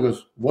turned around and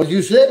goes, "What'd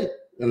you say?"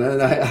 And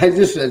then I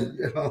just said,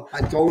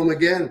 I told him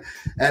again.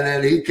 And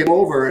then he came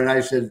over and I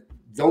said,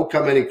 "Don't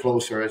come any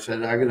closer." I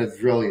said, "I'm going to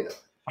drill you."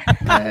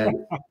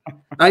 And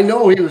I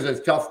know he was a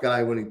tough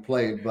guy when he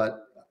played,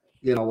 but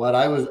you know what?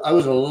 I was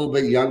a little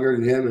bit younger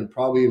than him and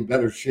probably in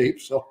better shape.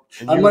 So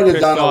I might have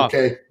done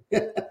okay.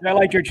 I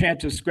like your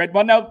chances, Squid.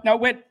 Well, now,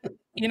 Whit,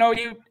 you know,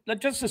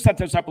 just to set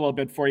this up a little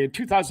bit for you,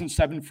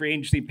 2007 free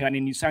agency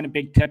pending. You signed a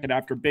big ticket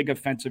after a big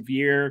offensive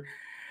year.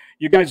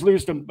 You guys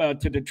lose them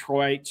to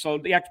Detroit, so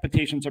the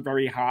expectations are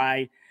very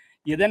high.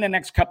 You then the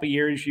next couple of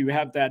years, you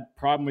have that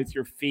problem with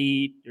your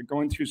feet. You're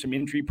going through some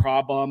injury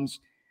problems.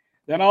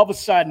 Then all of a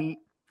sudden,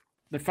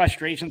 the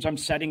frustrations I'm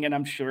setting in,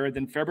 I'm sure.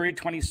 Then February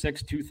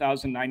 26,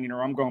 2009, you know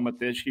where I'm going with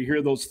this. You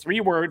hear those 3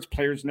 words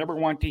players never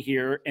want to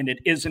hear, and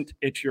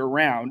it's your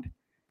round.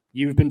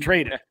 You've been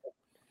traded.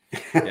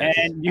 Yes.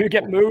 And you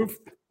get moved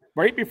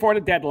right before the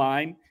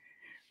deadline.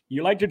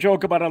 You like to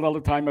joke about it all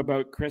the time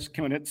about Chris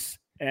Kunitz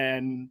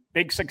and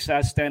big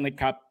success, Stanley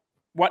Cup.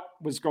 What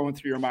was going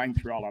through your mind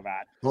through all of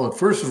that? Well,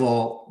 first of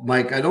all,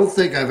 Mike, I don't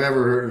think I've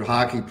ever heard a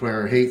hockey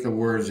player hate the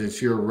words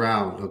 "it's your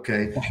round."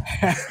 Okay.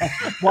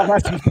 Well,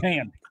 that's who's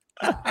paying.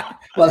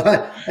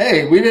 Well,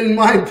 hey, we didn't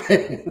mind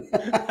paying.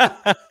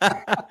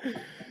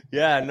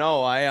 Yeah,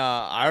 no,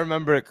 I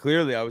remember it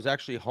clearly. I was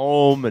actually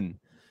home and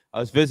I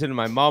was visiting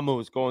my mom who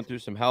was going through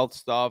some health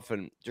stuff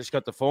and just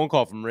got the phone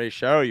call from Ray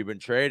Shero. "You've been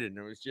traded."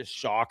 And it was just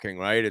shocking,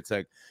 right? It's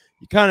like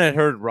you kind of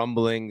heard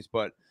rumblings,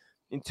 but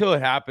until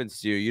it happens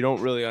to you, you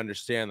don't really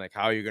understand like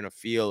how you're going to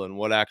feel and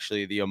what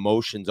actually the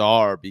emotions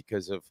are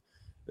because of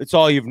it's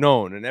all you've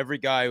known. And every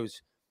guy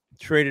who's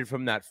traded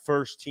from that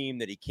first team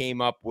that he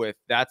came up with,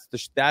 that's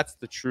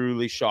the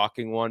truly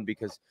shocking one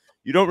because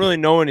you don't really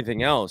know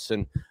anything else.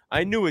 And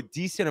I knew a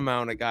decent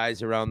amount of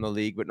guys around the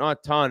league, but not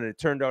a ton. And it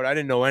turned out I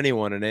didn't know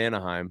anyone in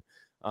Anaheim.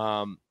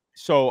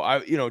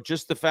 So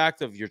just the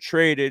fact of you're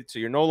traded, so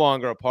you're no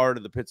longer a part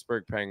of the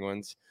Pittsburgh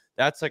Penguins,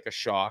 that's like a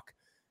shock.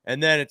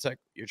 And then it's like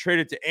you're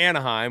traded to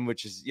Anaheim,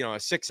 which is, a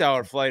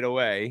 6-hour flight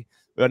away,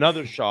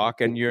 another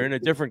shock, and you're in a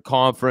different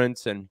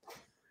conference. And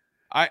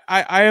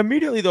I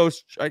immediately,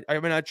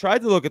 I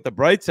tried to look at the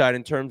bright side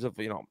in terms of,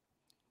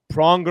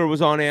 Pronger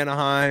was on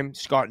Anaheim,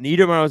 Scott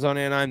Niedermayer was on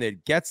Anaheim, they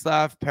had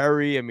Getzlaf,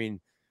 Perry. I mean,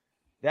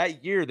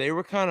 that year they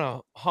were kind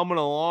of humming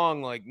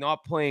along, like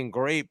not playing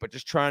great, but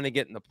just trying to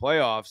get in the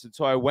playoffs. And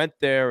so I went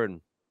there,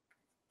 and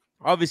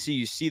obviously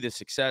you see the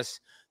success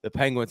the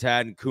Penguins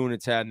had and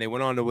Kunitz had, and they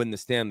went on to win the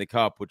Stanley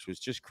Cup, which was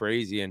just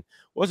crazy and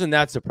wasn't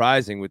that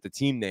surprising with the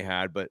team they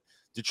had. But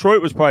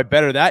Detroit was probably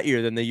better that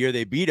year than the year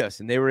they beat us,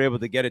 and they were able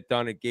to get it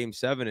done at Game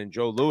 7 and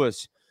Joe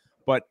Louis.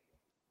 But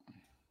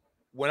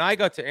when I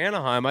got to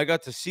Anaheim, I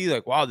got to see,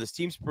 like, wow, this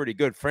team's pretty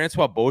good.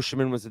 Francois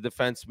Beauchemin was a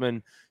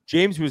defenseman.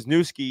 James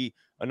Wisniewski,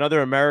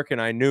 another American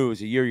I knew,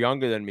 was a year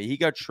younger than me. He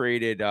got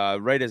traded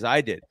right as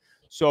I did.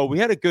 So we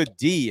had a good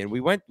D, and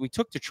we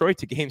took Detroit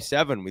to Game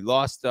 7. We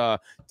lost.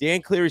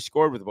 Dan Cleary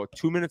scored with about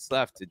 2 minutes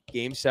left at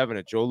Game 7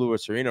 at Joe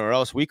Louis Arena, or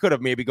else we could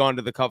have maybe gone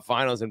to the Cup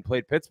Finals and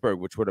played Pittsburgh,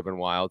 which would have been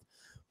wild.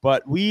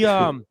 But we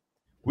had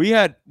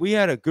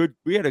a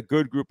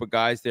good group of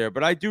guys there.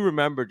 But I do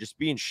remember just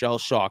being shell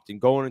shocked and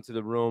going into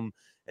the room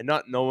and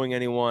not knowing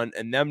anyone,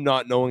 and them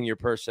not knowing your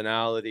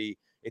personality.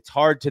 It's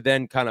hard to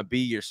then kind of be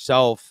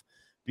yourself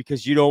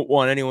because you don't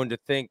want anyone to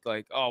think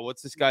like, oh,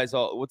 what's this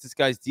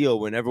guy's deal,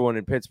 when everyone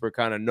in Pittsburgh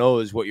kind of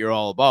knows what you're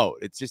all about.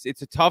 It's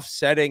a tough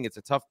setting. It's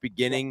a tough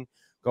beginning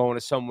going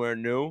to somewhere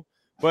new,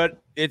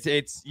 but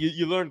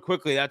you learn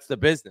quickly. That's the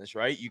business,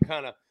 right?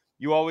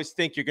 You always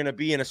think you're going to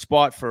be in a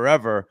spot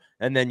forever,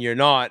 and then you're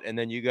not, and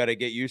then you got to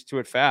get used to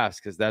it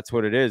fast, because that's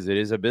what it is. It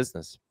is a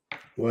business.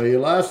 Well, you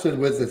lasted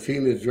with the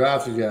team that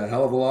drafted you a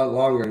hell of a lot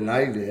longer than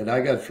I did.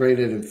 I got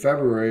traded in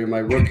February of my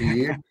rookie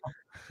year.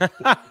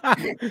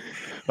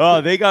 Oh,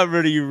 they got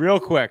rid of you real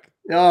quick.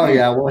 Oh,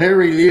 yeah. Well,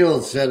 Harry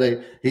Neal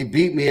said he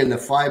beat me in the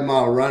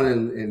 5-mile run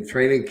in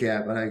training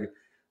camp. And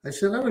I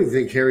said, I don't even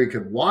think Harry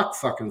could walk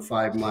fucking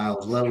 5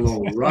 miles, let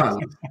alone run.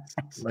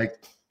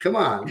 Like, come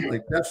on.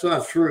 Like, that's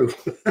not true.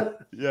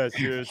 Yeah,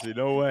 seriously.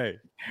 No way.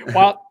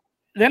 Well,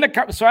 then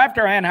so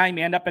after Anaheim,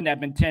 you end up in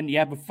Edmonton. You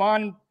have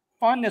a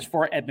fondness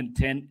for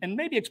Edmonton, and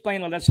maybe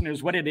explain to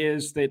listeners what it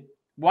is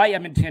why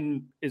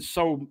Edmonton is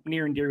so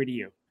near and dear to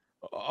you.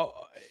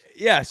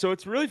 Yeah, so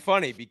it's really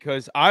funny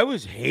because I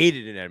was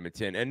hated in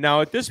Edmonton, and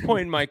now at this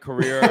point in my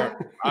career,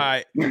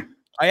 I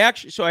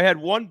had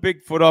one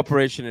big foot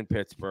operation in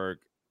Pittsburgh,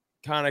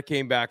 kind of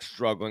came back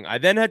struggling. I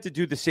then had to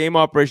do the same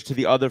operation to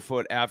the other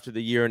foot after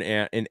the year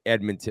in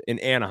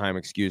Anaheim,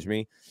 excuse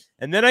me.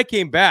 And then I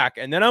came back,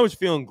 and then I was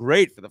feeling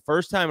great for the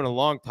first time in a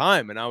long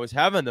time, and I was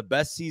having the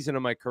best season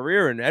of my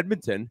career in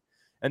Edmonton,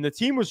 and the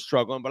team was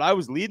struggling, but I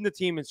was leading the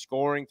team in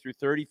scoring through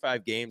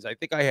 35 games. I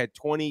think I had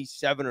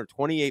 27 or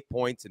 28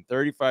 points in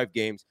 35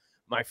 games.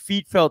 My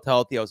feet felt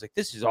healthy. I was like,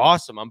 this is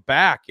awesome. I'm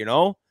back,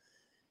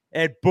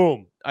 And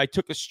boom, I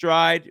took a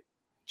stride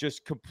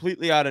just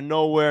completely out of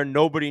nowhere,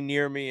 nobody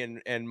near me,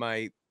 and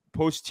my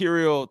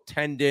posterior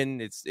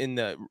tendon, it's in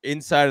the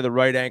inside of the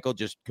right ankle,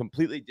 just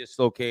completely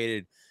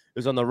dislocated. It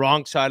was on the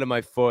wrong side of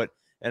my foot.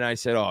 And I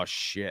said, oh,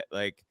 shit.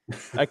 Like,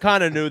 I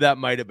kind of knew that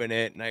might have been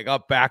it. And I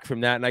got back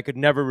from that, and I could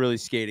never really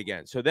skate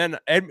again. So then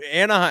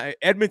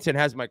Edmonton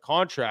has my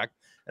contract,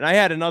 and I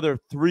had another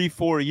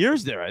 3-4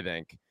 years there, I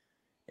think.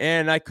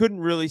 And I couldn't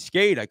really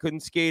skate. I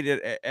couldn't skate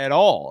at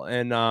all.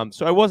 And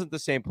so I wasn't the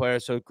same player.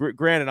 So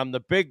granted, I'm the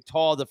big,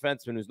 tall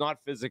defenseman who's not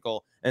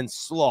physical and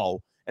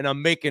slow. And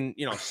I'm making,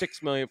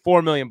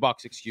 $4 million,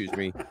 excuse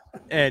me.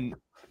 And,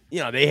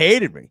 they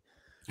hated me.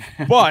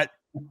 But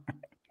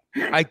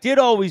I did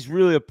always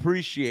really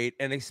appreciate,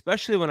 and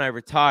especially when I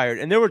retired,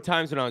 and there were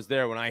times when I was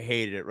there when I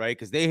hated it, right?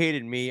 Because they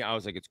hated me. I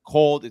was like, it's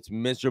cold, it's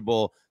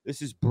miserable,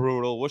 this is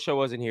brutal, wish I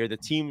wasn't here. The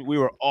team, we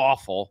were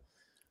awful.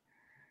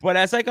 But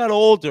as I got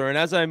older and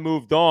as I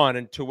moved on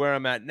and to where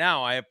I'm at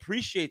now, I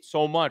appreciate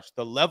so much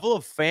the level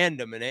of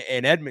fandom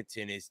in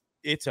Edmonton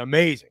it's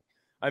amazing.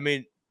 I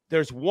mean,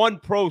 there's one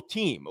pro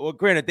team. Well,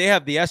 granted, they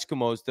have the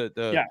Eskimos,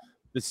 the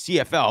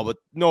CFL, but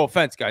no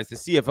offense, guys, the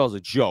CFL is a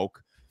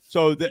joke.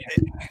 So the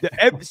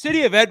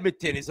city of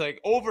Edmonton is like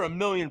over 1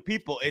 million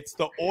people. It's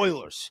the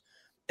Oilers.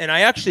 And I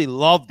actually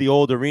love the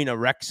old arena,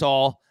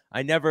 Rexall.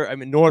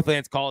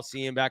 Northlands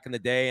Coliseum back in the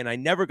day, and I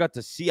never got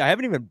to see. I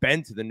haven't even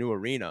been to the new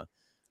arena.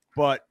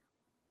 But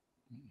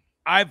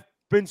I've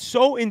been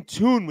so in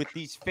tune with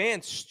these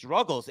fans'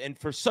 struggles, and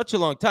for such a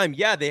long time.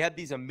 Yeah, they had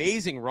these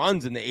amazing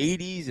runs in the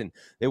 80s, and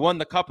they won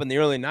the cup in the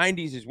early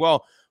 90s as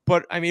well.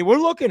 But, I mean, we're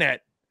looking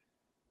at,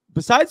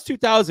 besides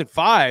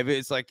 2005,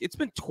 it's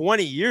been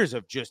 20 years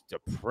of just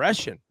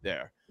depression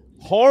there.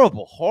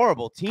 Horrible,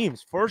 horrible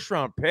teams,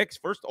 first-round picks,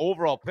 first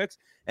overall picks,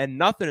 and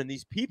nothing. And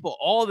these people,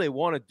 all they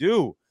want to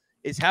do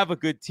is have a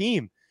good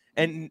team.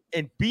 And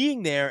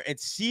being there and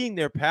seeing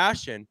their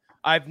passion,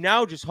 I've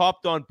now just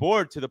hopped on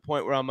board to the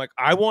point where I'm like,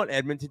 I want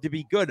Edmonton to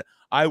be good.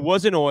 I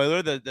was an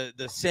Oiler.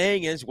 The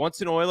saying is, once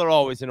an Oiler,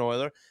 always an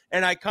Oiler.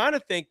 And I kind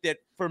of think that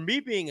for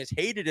me being as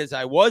hated as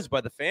I was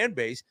by the fan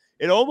base,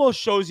 it almost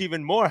shows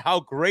even more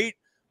how great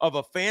of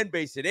a fan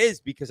base it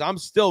is, because I'm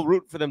still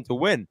rooting for them to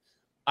win.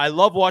 I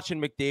love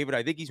watching McDavid.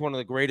 I think he's one of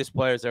the greatest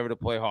players ever to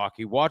play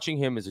hockey. Watching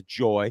him is a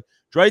joy.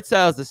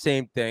 Draisaitl is the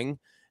same thing.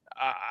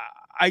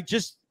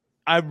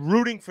 I'm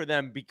rooting for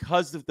them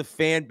because of the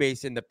fan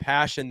base and the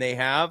passion they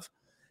have.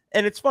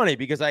 And it's funny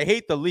because I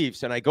hate the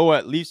Leafs, and I go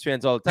at Leafs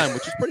fans all the time,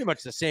 which is pretty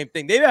much the same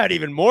thing. They've had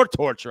even more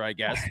torture, I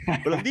guess.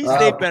 But at least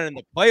they've been in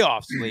the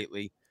playoffs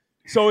lately.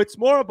 So it's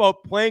more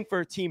about playing for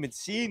a team and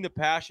seeing the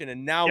passion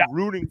and now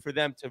rooting for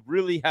them to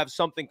really have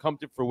something come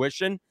to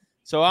fruition.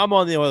 So I'm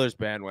on the Oilers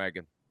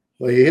bandwagon.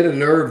 Well, you hit a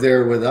nerve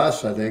there with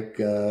us, I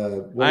think.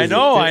 I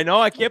know.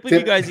 I can't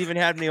believe you guys even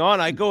had me on.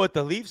 I go at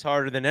the Leafs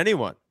harder than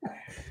anyone.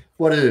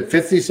 What is it,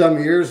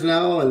 50-some years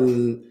now,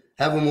 and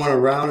haven't won a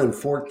round in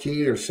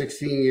 14 or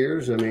 16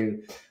 years? I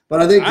mean,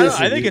 but I think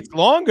I think it's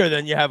longer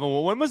than you haven't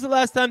won. When was the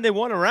last time they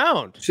won a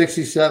round?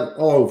 67.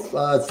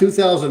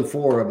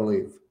 2004, I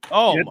believe.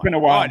 Oh, it's been a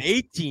while. God,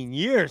 18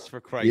 years, for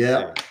Christ's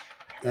sake.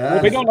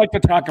 Well, we don't like to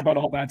talk about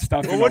all that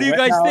stuff. Well, what do you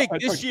guys think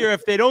this year?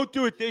 If they don't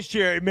do it this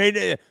year, it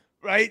may,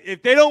 right?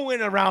 If they don't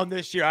win a round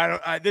this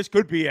year, this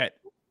could be it.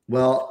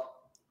 Well,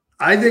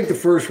 I think the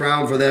first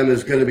round for them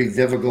is going to be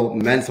difficult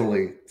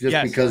mentally,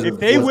 just because if of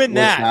they win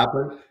what's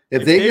happened.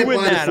 If they get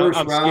by the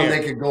first round,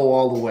 they could go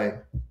all the way.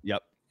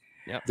 Yep.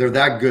 They're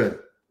that good.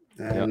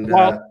 And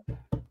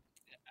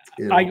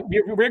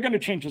We're going to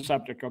change the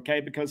subject, okay?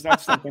 Because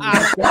that's something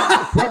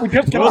we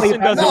just Wilson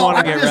doesn't want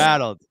to get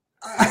rattled.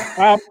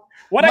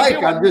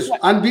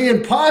 I'm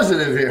being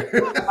positive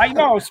here. I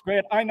know,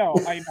 Spit. I know.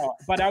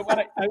 But I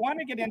want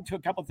to get into a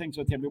couple things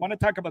with him. We want to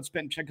talk about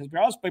Spit and Chickens,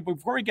 but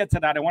before we get to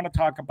that, I want to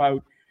talk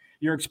about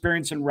your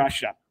experience in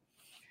Russia.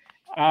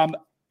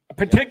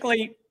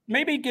 Particularly,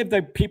 maybe give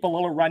the people a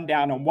little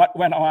rundown on what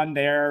went on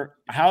there,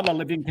 how the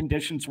living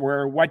conditions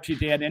were, what you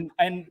did,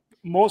 and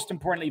most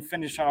importantly,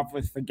 finish off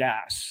with the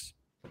gas.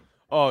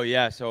 Oh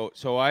yeah, so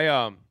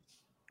I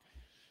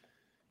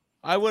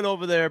went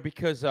over there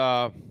because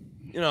I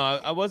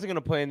wasn't going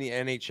to play in the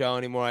NHL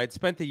anymore. I had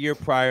spent the year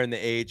prior in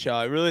the AHL.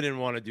 I really didn't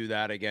want to do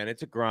that again.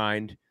 It's a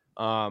grind.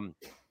 And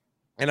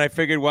I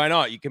figured, why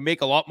not? You can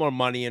make a lot more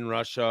money in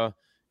Russia.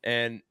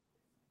 And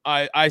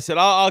I said,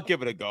 I'll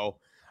give it a go.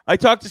 I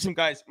talked to some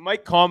guys.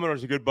 Mike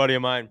Commodore's a good buddy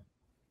of mine.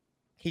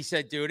 He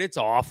said, dude, it's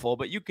awful,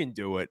 but you can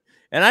do it.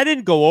 And I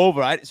didn't go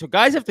over. So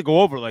guys have to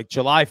go over like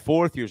July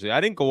 4th usually.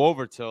 I didn't go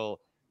over till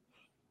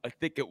I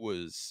think it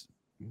was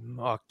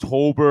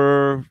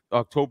October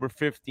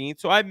 15th.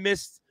 So I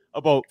missed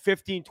about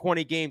 15,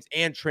 20 games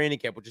and training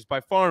camp, which is by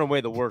far and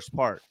away the worst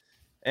part.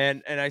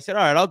 And I said,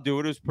 all right, I'll do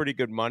it. It was pretty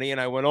good money. And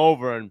I went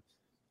over and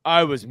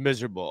I was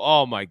miserable.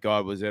 Oh my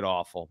God, was it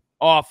awful.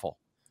 Awful.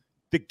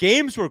 The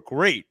games were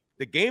great.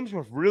 The games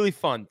were really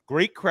fun.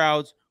 Great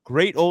crowds,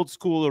 great old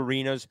school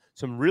arenas,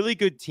 some really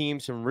good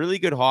teams, some really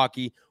good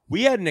hockey.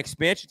 We had an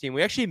expansion team.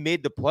 We actually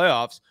made the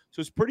playoffs. So it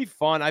was pretty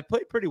fun. I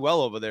played pretty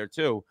well over there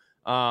too.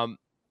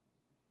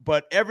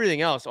 But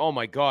everything else, oh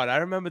my God. I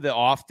remember the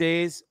off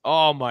days.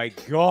 Oh my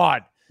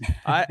God.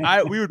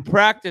 We would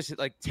practice at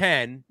like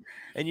 10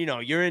 and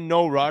you're in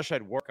no rush.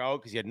 I'd work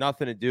out because you had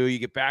nothing to do. You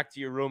get back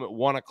to your room at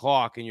 1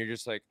 o'clock and you're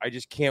just like, I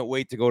just can't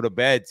wait to go to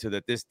bed so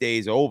that this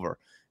day's over.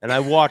 And I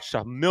watched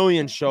a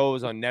million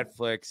shows on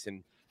Netflix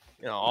and,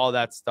 all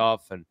that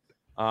stuff. And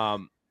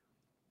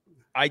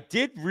I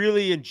did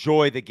really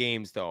enjoy the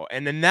games though.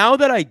 And then now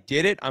that I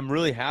did it, I'm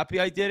really happy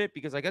I did it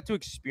because I got to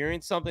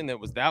experience something that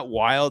was that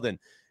wild. And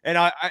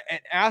I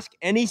ask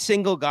any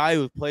single guy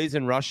who plays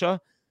in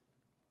Russia,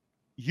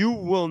 you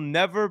will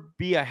never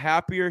be a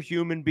happier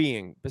human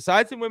being.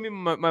 Besides when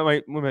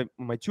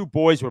my two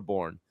boys were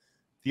born,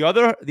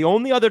 the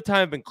only other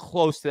time I've been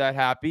close to that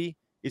happy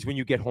is when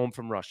you get home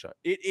from Russia.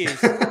 It is,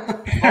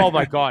 oh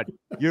my God,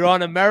 you're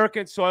on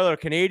American soil or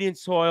Canadian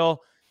soil.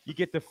 You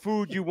get the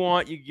food you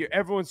want.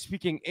 Everyone's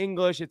speaking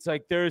English. It's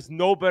like there's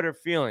no better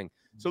feeling.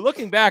 So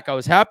looking back, I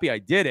was happy I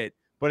did it.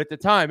 But at the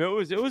time, it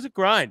was a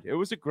grind. It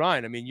was a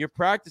grind. I mean, you're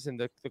practicing.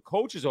 The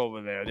coaches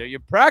over there, you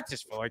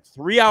practice for like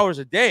 3 hours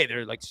a day.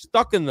 They're like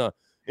stuck in the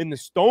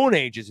Stone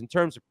Ages in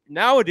terms of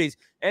nowadays.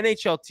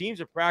 NHL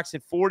teams are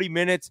practicing 40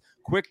 minutes,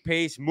 quick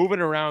pace, moving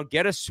around,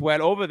 get a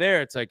sweat. Over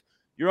there, it's like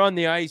you're on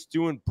the ice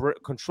doing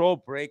control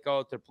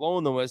breakout. They're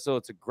blowing the whistle.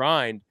 It's a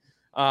grind.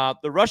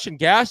 The Russian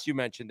gas you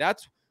mentioned,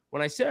 that's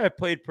when I said I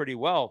played pretty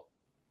well.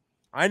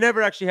 I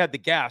never actually had the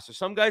gas. So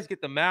some guys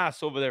get the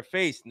mask over their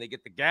face and they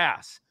get the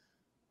gas.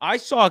 I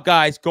saw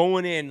guys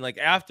going in like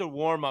after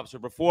warm-ups or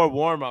before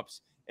warm-ups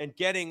and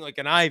getting like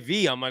an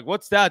IV. I'm like,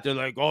 what's that? They're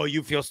like, oh,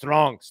 you feel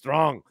strong. So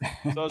I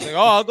was like,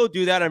 oh, I'll go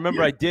do that. I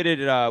remember I did it.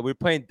 We were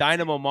playing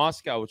Dynamo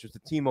Moscow, which was the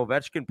team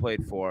Ovechkin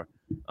played for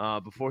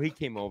before he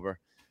came over.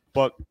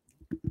 But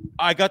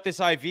I got this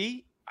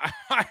IV.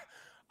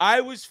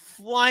 I was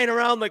flying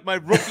around like my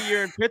rookie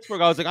year in Pittsburgh.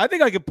 I was like, I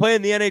think I could play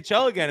in the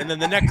NHL again. And then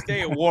the next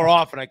day it wore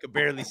off and I could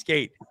barely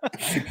skate.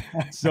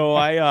 So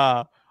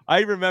I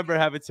remember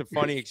having some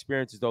funny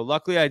experiences, though.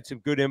 Luckily, I had some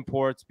good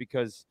imports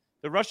because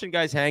the Russian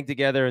guys hang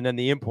together and then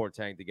the imports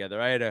hang together.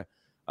 I had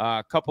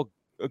a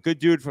good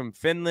dude from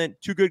Finland,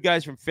 two good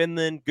guys from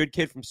Finland, good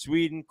kid from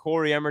Sweden.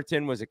 Corey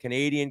Emerton was a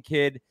Canadian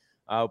kid,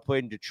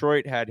 played in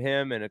Detroit, had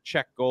him, and a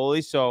Czech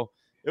goalie. So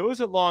it was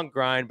a long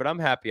grind, but I'm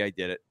happy I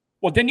did it.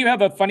 Well, didn't you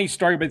have a funny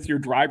story with your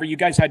driver? You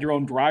guys had your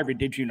own driver,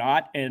 did you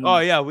not? And oh,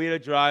 yeah, we had a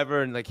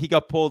driver, and like he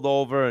got pulled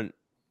over, and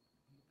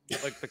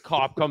like the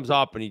cop comes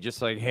up and he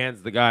just like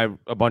hands the guy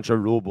a bunch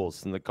of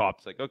rubles and the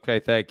cop's like, okay,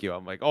 thank you.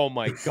 I'm like, oh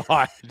my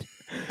God,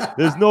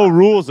 there's no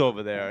rules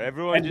over there.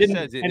 Everyone just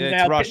says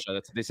it's Russia.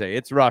 That's what they say.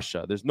 It's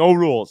Russia. There's no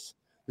rules.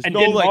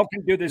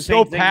 There's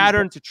no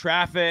pattern to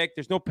traffic.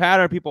 There's no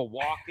pattern of people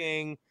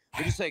walking.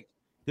 They're just like,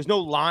 there's no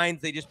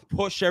lines. They just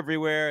push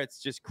everywhere.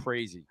 It's just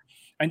crazy.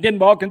 And didn't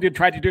Malkin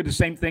try to do the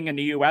same thing in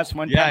the U.S.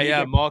 one time?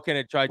 Yeah. Malkin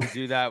had tried to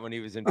do that when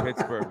he was in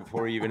Pittsburgh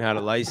before he even had a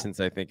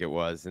license, I think it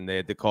was. And they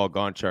had to call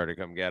Gonchar to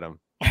come get him.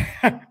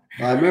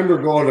 I remember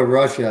going to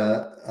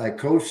Russia. I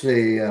coached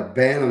a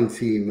Bantam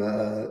team,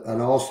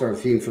 an all-star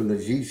team from the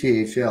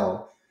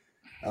GTHL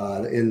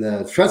in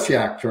the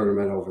Tretiak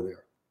tournament over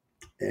there.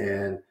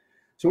 And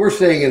so we're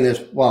staying in this,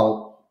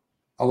 well,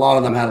 a lot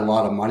of them had a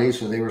lot of money,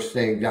 so they were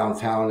staying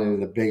downtown in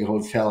the big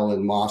hotel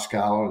in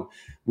Moscow, and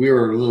we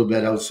were a little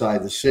bit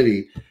outside the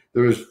city.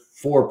 There was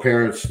 4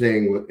 parents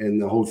staying in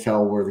the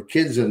hotel where the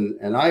kids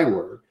and I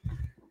were.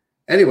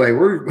 Anyway,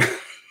 we're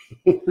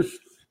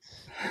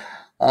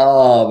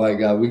oh my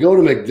God, we go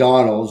to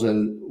McDonald's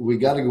and we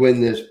got to go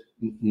in this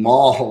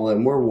mall,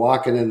 and we're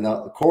walking in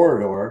the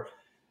corridor,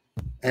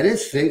 and it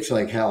stinks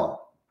like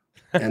hell.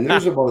 And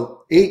there's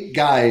about 8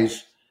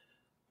 guys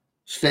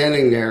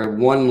standing there,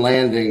 one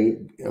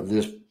landing of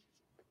this,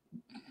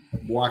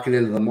 walking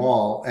into the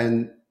mall,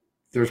 and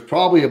there's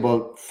probably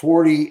about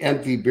 40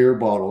 empty beer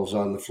bottles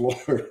on the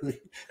floor.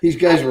 These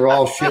guys were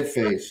all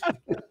shit-faced.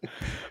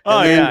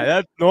 Yeah,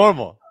 that's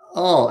normal.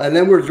 Oh, and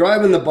then we're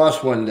driving the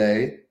bus one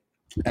day,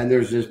 and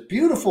there's this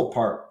beautiful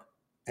park,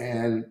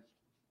 and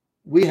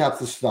we have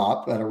to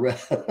stop at a red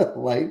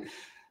light,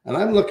 and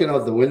I'm looking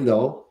out the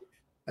window.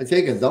 I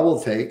take a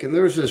double take, and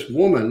there's this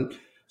woman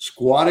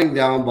squatting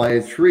down by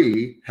a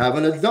tree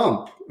having a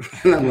dump.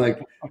 And I'm like,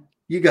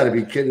 you got to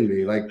be kidding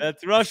me. Like,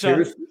 that's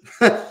Russia.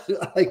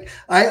 Like,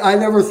 I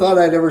never thought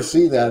I'd ever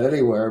see that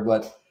anywhere,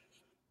 but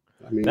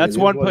I mean, that's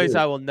one place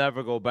I will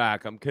never go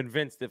back. I'm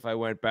convinced if I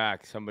went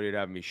back, somebody would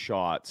have me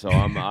shot. So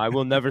I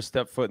will never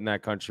step foot in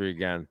that country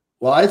again.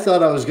 Well, I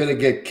thought I was going to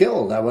get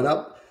killed. I went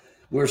up.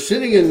 We're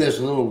sitting in this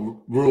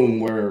little room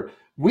where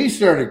we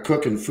started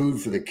cooking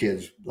food for the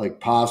kids, like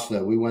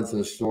pasta. We went to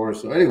the store.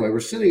 So anyway, we're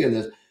sitting in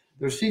this.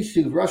 There's these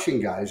 2 Russian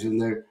guys,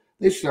 and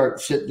they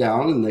sit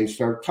down and they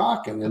start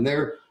talking, and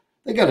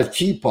they got a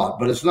teapot,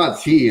 but it's not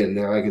tea in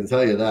there. I can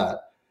tell you that.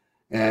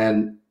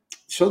 And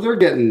so they're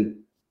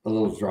getting a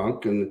little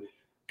drunk, and the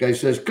guy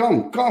says,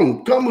 come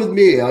with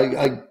me.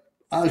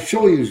 I'll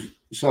show you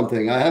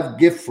something. I have a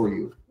gift for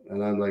you.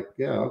 And I'm like,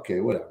 yeah,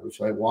 okay, whatever.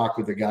 So I walk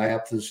with the guy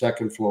up to the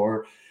 2nd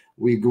floor.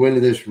 We go into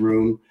this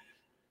room.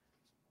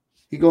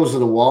 He goes to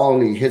the wall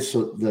and he hits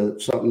something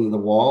in the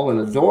wall, and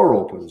a door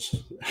opens.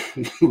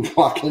 We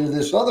walk into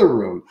this other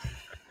room,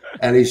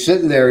 and he's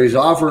sitting there. He's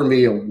offering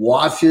me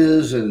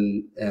watches,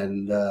 and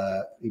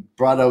he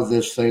brought out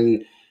this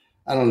thing.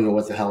 I don't know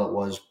what the hell it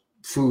was.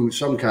 Food,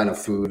 some kind of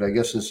food. I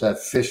guess it's that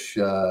fish.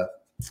 What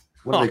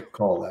do they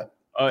call that?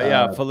 Oh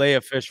yeah, fillet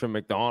of fish from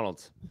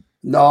McDonald's.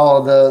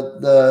 No,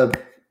 the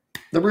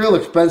real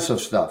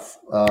expensive stuff.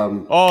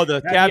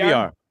 The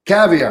caviar.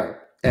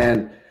 Caviar.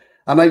 And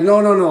I'm like, no,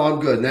 I'm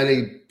good. And then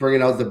he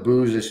bringing out the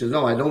booze. He says,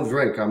 no, I don't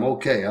drink. I'm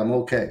okay.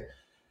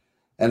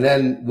 And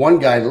then one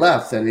guy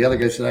left, and the other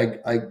guy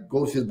said, I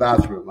go to the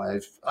bathroom.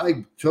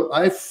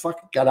 I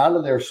fucking got out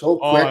of there so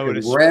quick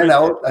and ran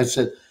out. I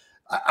said,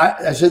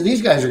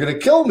 these guys are going to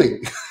kill me.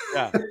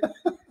 Yeah.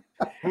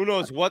 Who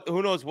knows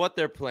what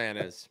their plan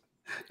is?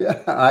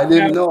 Yeah, I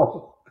didn't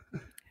know.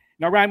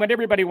 Now, Ryan, what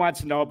everybody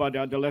wants to know about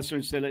the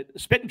listeners,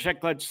 Spittin'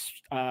 Chicklets,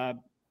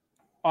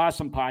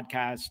 awesome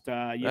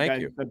podcast. You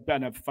guys have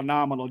done a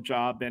phenomenal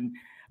job, and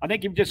I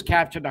think you've just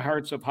captured the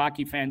hearts of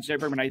hockey fans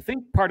everywhere. And I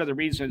think part of the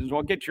reason,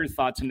 we'll get your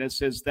thoughts on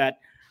this, is that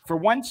for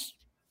once,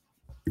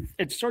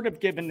 it's sort of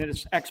given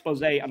this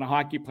expose on the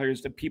hockey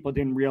players that people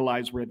didn't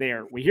realize were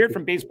there. We hear it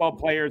from baseball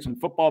players and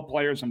football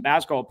players and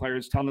basketball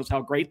players telling us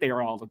how great they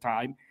are all the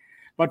time.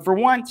 But for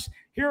once,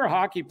 here are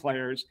hockey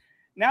players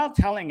now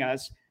telling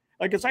us,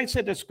 like, as I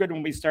said this good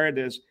when we started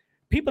this,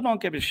 people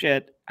don't give a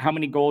shit how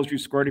many goals you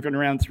scored if you're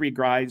around 3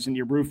 guys and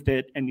you roofed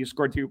it and you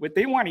scored 2. What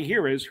they want to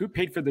hear is who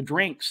paid for the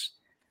drinks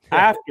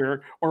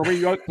after, or were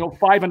you out till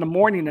 5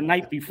 a.m. the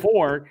night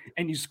before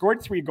and you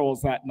scored 3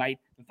 goals that night.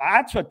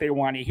 That's what they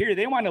want to hear.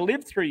 They want to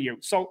live through you.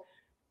 So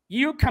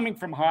you coming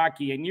from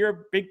hockey, and you're a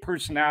big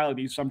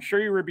personality, so I'm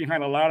sure you were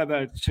behind a lot of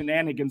the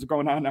shenanigans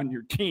going on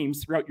your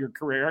teams throughout your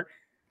career.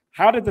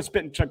 How did the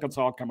Spittin' Chicklets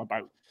all come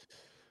about?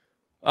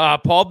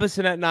 Paul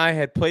Bissonnette and I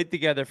had played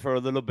together for a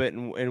little bit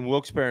in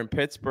Wilkes-Barre and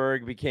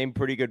Pittsburgh, became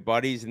pretty good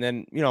buddies. And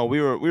then,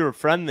 we were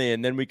friendly,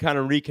 and then we kind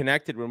of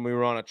reconnected when we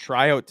were on a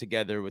tryout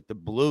together with the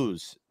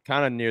Blues,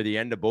 kind of near the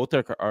end of both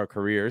our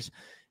careers.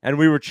 And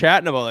we were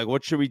chatting about, like,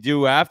 what should we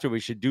do after? We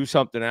should do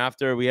something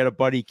after. We had a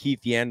buddy,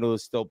 Keith Yandel,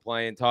 who's still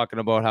playing, talking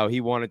about how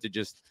he wanted to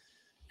just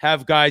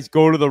have guys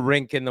go to the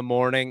rink in the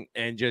morning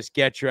and just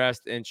get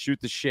dressed and shoot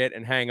the shit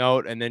and hang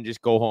out and then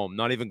just go home,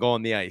 not even go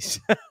on the ice.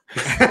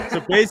 So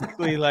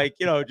basically, like,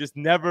 just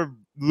never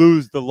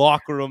lose the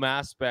locker room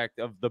aspect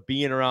of the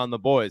being around the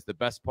boys, the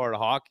best part of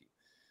hockey.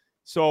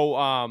 So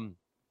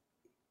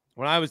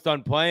when I was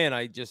done playing,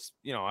 I just,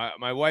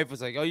 my wife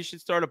was like, oh, you should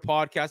start a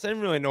podcast. I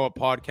didn't really know what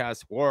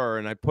podcasts were.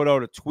 And I put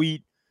out a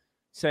tweet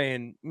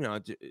saying,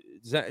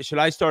 should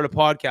I start a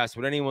podcast?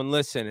 Would anyone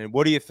listen? And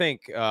what do you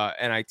think?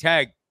 And I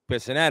tagged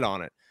Bissonnette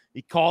on it.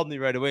 He called me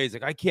right away. He's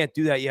like, I can't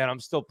do that yet.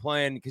 I'm still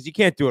playing, because you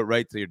can't do it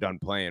right till you're done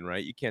playing,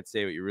 right? You can't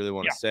say what you really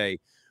want to say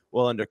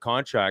while under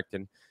contract.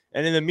 And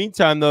in the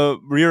meantime, the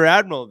Rear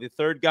Admiral, the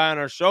third guy on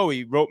our show,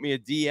 he wrote me a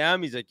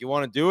DM. He's like, you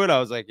want to do it? I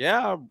was like,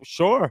 yeah,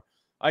 sure.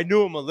 I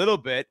knew him a little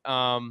bit.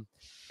 And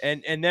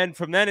then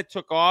from then it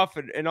took off,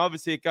 and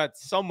obviously it got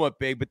somewhat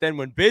big. But then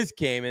when Biz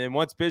came, and then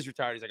once Biz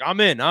retired, he's like, I'm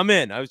in.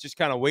 I was just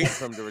kind of waiting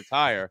for him to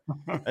retire.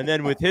 And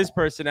then with his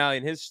personality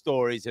and his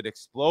stories, it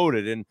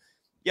exploded. And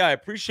yeah, I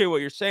appreciate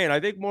what you're saying. I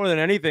think more than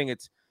anything,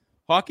 it's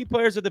hockey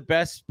players are the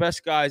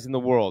best guys in the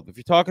world. If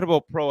you're talking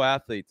about pro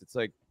athletes, it's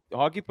like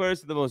hockey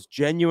players are the most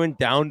genuine,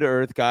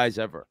 down-to-earth guys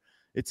ever.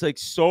 It's like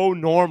so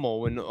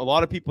normal when a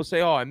lot of people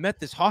say, oh, I met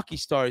this hockey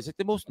star. He's like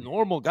the most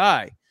normal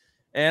guy.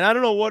 And I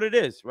don't know what it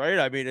is, right?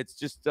 I mean, it's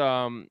just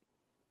a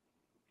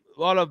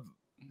lot of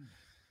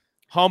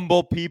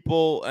humble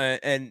people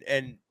and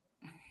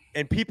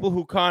and people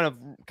who kind of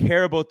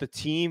care about the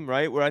team,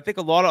 right? Where I think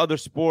a lot of other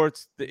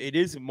sports, it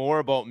is more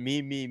about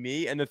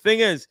me. And the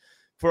thing is,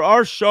 for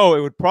our show,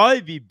 it would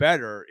probably be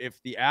better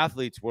if the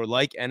athletes were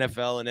like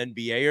NFL and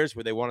NBAers,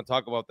 where they want to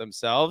talk about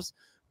themselves.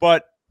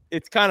 But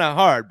it's kind of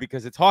hard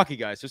because it's hockey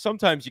guys. So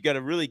sometimes you got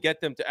to really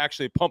get them to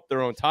actually pump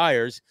their own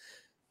tires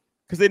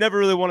because they never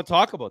really want to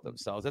talk about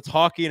themselves. That's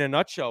hockey in a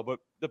nutshell. But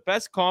the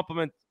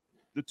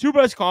two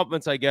best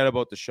compliments I get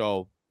about the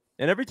show,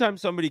 and every time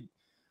somebody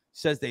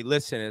says they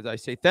listen, as I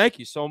say, thank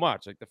you so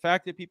much. Like the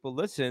fact that people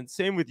listen,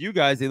 same with you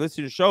guys, they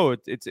listen to the show.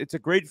 It's a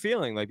great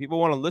feeling. Like people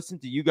want to listen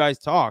to you guys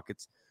talk.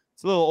 It's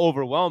a little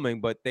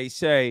overwhelming, but they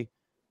say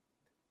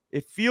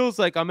it feels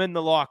like I'm in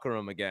the locker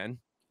room again,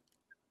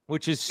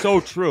 which is so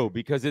true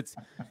because it's,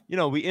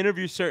 we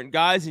interview certain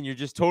guys and you're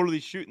just totally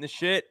shooting the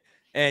shit.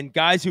 And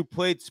guys who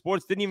played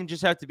sports didn't even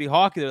just have to be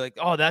hockey. They're like,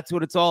 oh, that's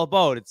what it's all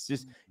about.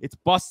 It's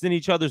busting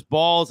each other's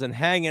balls and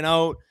hanging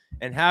out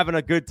and having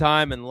a good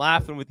time and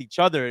laughing with each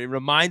other. It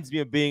reminds me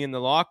of being in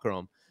the locker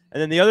room.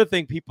 And then the other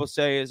thing people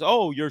say is,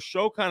 oh, your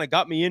show kind of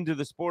got me into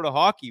the sport of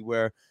hockey,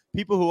 where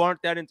people who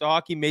aren't that into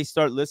hockey may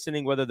start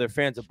listening, whether they're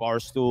fans of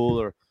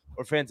Barstool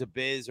or fans of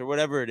Biz or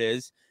whatever it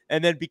is.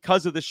 And then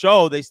because of the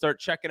show, they start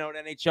checking out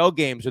NHL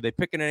games or they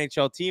pick an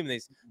NHL team.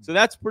 So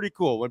that's pretty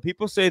cool. When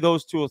people say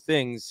those two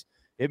things,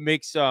 it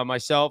makes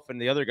myself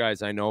and the other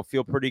guys I know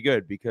feel pretty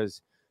good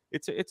because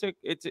it's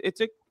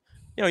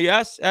you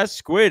ask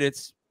Squid,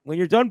 it's when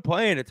you're done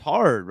playing, it's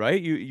hard,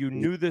 right? You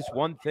knew this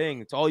one thing,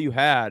 it's all you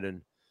had,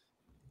 and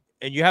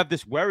you have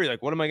this worry,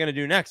 like, what am I going to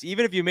do next?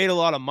 Even if you made a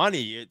lot of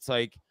money, it's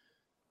like,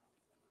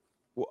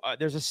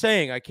 there's a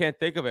saying, I can't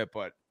think of it,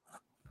 but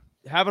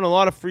having a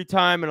lot of free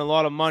time and a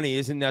lot of money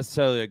isn't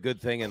necessarily a good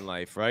thing in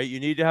life, right? You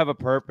need to have a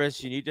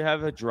purpose, you need to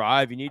have a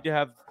drive, you need to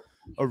have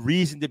a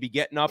reason to be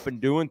getting up and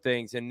doing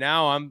things. And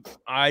now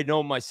I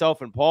know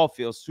myself and Paul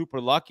feel super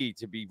lucky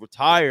to be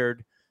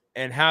retired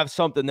and have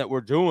something that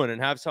we're doing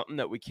and have something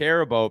that we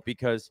care about,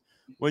 because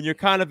when you're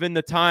kind of in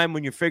the time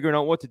when you're figuring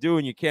out what to do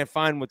and you can't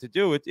find what to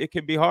do, it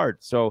can be hard.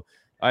 So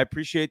I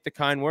appreciate the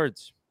kind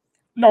words.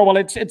 No, well,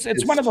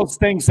 it's one of those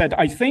things that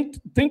I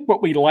think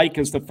what we like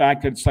is the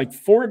fact that it's like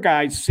four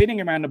guys sitting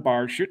around the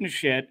bar, shooting the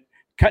shit,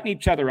 cutting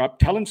each other up,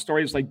 telling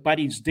stories like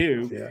buddies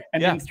do,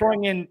 and then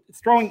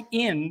throwing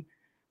in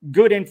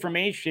good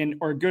information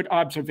or good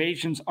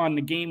observations on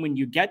the game when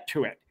you get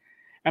to it.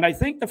 And I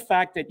think the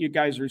fact that you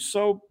guys are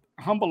so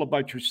humble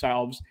about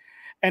yourselves,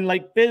 and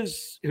like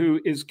Biz, who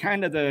is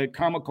kind of the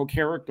comical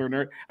character, and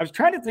I was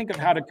trying to think of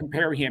how to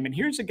compare him. And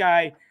here's a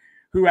guy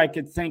who I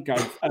could think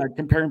of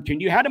compare him to.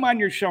 And you had him on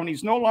your show, and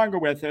he's no longer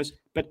with us,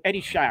 but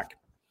Eddie Shack.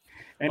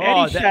 And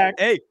Eddie Shack.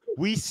 Hey,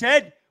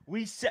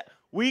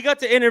 we got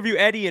to interview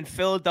Eddie in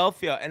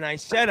Philadelphia, and I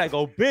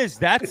go, Biz,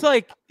 that's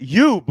like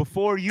you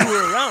before you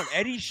were around.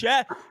 Eddie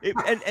Shack,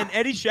 and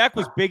Eddie Shack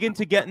was big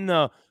into getting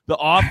the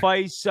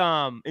off-ice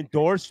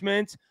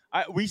endorsements.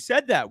 We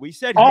said that. We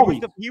said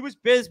he was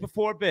Biz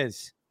before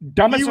Biz.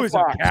 He was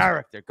a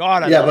character.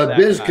 God, but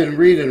Biz can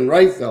read and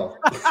write, though.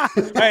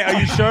 Hey, are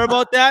you sure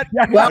about that?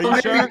 Well, are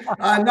you sure?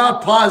 I'm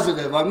not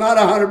positive. I'm not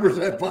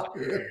 100%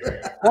 positive.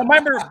 Well,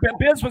 remember,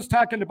 Biz was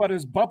talking about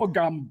his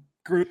bubblegum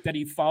group that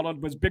he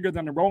followed was bigger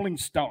than the Rolling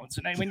Stones.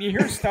 And when you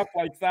hear stuff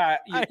like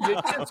that, you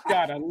just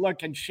got to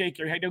look and shake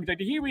your head. Did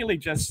he really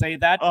just say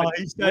that? Oh,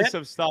 he says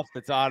some stuff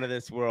that's out of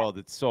this world.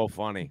 It's so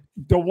funny.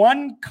 The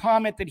one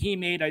comment that he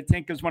made, I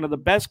think, is one of the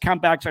best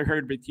comebacks I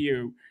heard with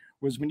you,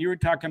 was when you were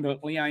talking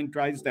about Leon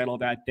Drysdale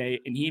that day,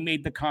 and he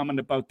made the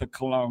comment about the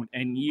cologne,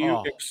 and you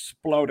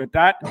exploded.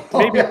 That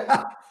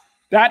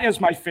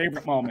is my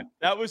favorite moment.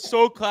 That was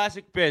so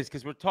classic Biz,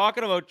 because we're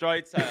talking about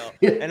Drysdale,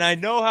 and I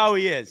know how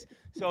he is.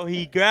 So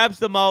he grabs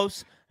the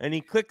mouse and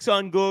he clicks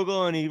on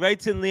Google and he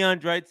writes in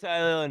Leon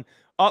Draisaitl, and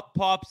up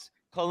pops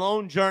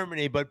Cologne,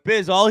 Germany. But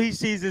Biz, all he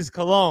sees is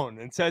Cologne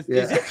and says,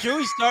 is it true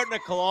he's starting a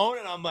Cologne?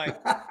 And I'm like,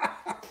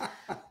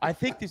 I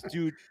think this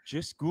dude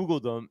just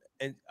Googled him.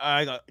 And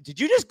I go, did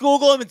you just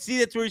Google him and see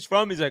that's where he's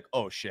from? He's like,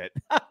 oh, shit.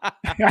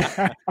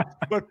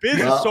 But Biz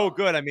is so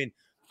good. I mean,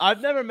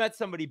 I've never met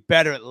somebody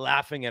better at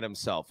laughing at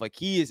himself. Like,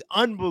 he is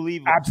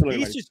unbelievable. Absolutely.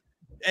 He's just,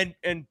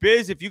 and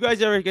Biz, if you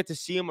guys ever get to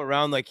see him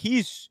around, like, he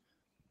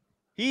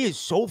is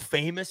so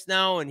famous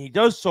now, and he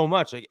does so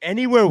much. Like,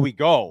 anywhere we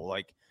go,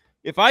 like,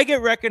 if I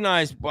get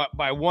recognized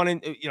by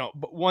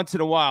once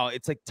in a while,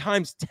 it's like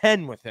times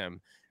 10 with him.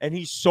 And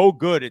he's so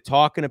good at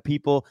talking to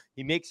people.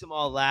 He makes them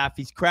all laugh.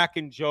 He's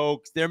cracking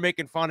jokes. They're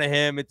making fun of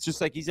him. It's just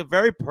like, he's a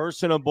very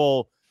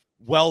personable,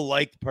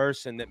 well-liked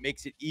person that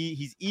makes it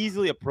he's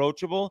easily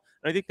approachable.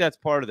 And I think that's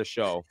part of the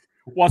show.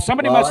 Well,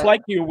 somebody must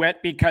like you,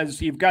 Whit,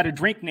 because you've got a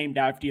drink named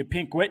after you,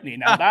 Pink Whitney.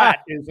 Now, that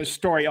is a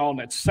story all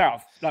in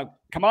itself. Now,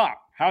 come on.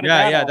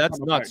 That's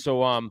nuts.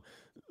 So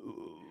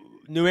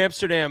New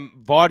Amsterdam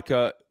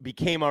Vodka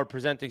became our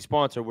presenting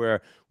sponsor,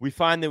 where we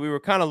find that we were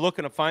kind of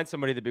looking to find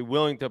somebody to be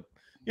willing to,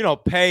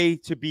 pay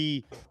to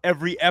be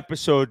every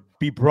episode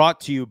be brought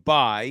to you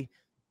by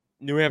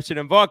New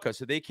Amsterdam Vodka.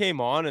 So they came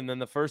on, and then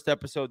the first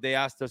episode they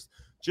asked us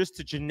just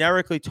to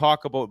generically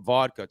talk about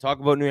vodka, talk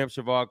about New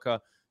Amsterdam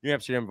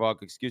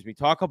vodka,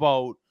 talk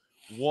about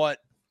what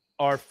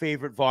our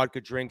favorite vodka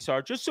drinks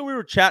are, just so we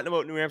were chatting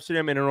about New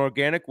Amsterdam in an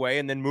organic way.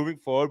 And then moving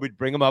forward, we'd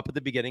bring them up at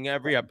the beginning of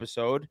every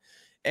episode.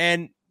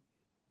 And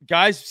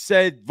guys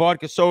said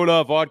vodka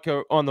soda,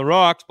 vodka on the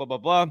rocks, blah, blah,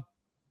 blah.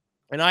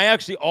 And I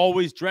actually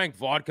always drank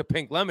vodka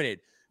pink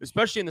lemonade,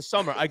 especially in the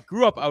summer. I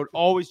grew up, I would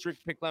always drink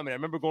pink lemonade. I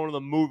remember going to the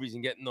movies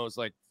and getting those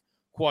like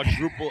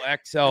quadruple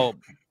XL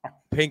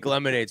pink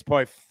lemonades,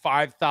 probably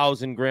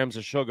 5,000 grams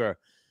of sugar.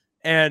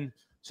 And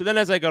so then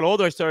as I got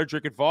older, I started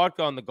drinking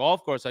vodka on the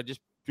golf course. I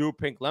just drew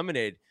pink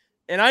lemonade.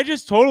 And I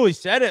just totally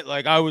said it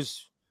like I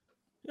was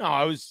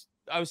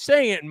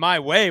saying it in my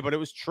way, but it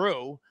was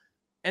true.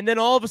 And then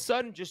all of a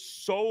sudden,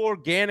 just so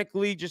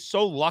organically, just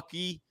so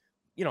lucky,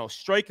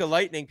 strike of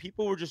lightning,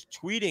 people were just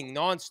tweeting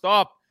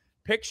nonstop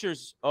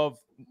pictures of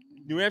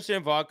New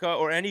Amsterdam vodka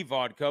or any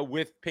vodka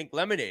with pink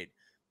lemonade.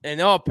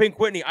 And Pink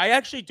Whitney. I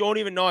actually don't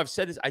even know. I've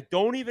said this. I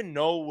don't even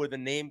know where the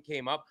name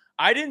came up.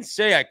 I didn't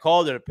say I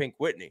called it a Pink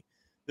Whitney.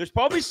 There's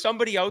probably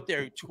somebody out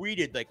there who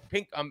tweeted like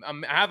pink.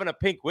 I'm having a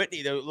Pink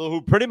Whitney,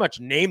 who pretty much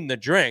named the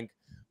drink.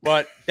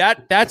 But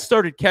that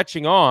started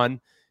catching on.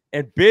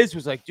 And Biz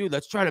was like, dude,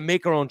 let's try to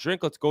make our own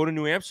drink. Let's go to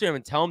New Amsterdam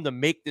and tell them to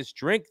make this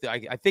drink.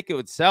 I think it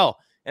would sell.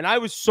 And I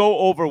was so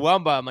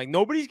overwhelmed by it. I'm like,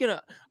 nobody's going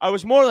to – I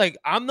was more like,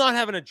 I'm not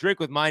having a drink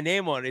with my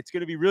name on it. It's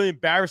going to be really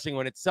embarrassing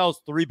when it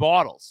sells 3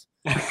 bottles.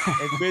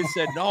 And Biz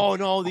said,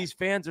 no, these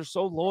fans are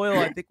so loyal.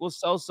 I think we'll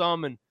sell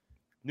some. And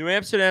New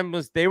Amsterdam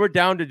they were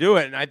down to do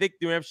it. And I think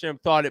New Amsterdam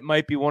thought it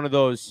might be one of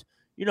those,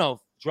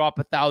 drop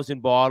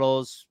 1,000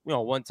 bottles,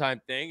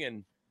 one-time thing.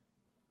 And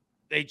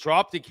they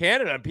dropped in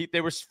Canada.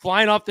 They were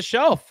flying off the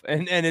shelf,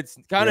 and it's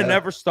kind of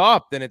never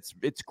stopped. And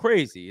it's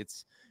crazy.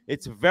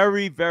 It's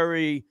very,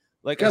 very,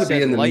 like I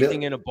said,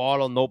 lightning in a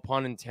bottle, no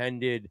pun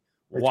intended.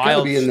 It's got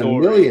to be in the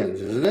millions,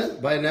 isn't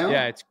it, by now?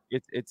 Yeah,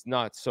 it's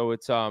nuts. So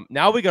it's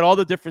now we got all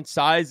the different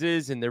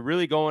sizes, and they're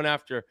really going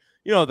after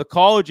the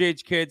college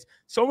age kids.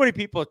 So many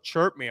people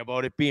chirp me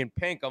about it being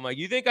pink. I'm like,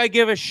 you think I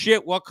give a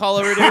shit what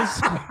color it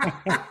is?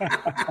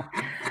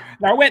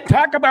 Now,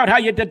 talk about how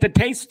you did the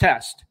taste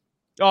test.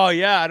 Oh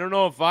yeah, I don't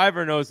know if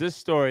Ivor knows this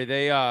story.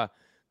 They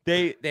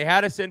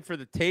had us in for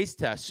the taste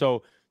test,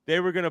 so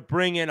they were gonna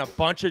bring in a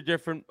bunch of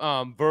different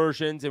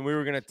versions, and we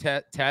were gonna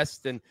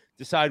test and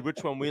decide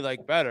which one we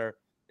like better.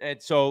 And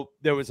so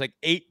there was like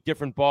 8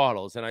 different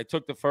bottles, and I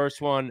took the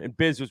first one, and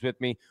Biz was with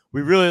me.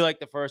 We really liked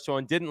the first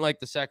one, didn't like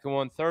the second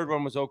one. Third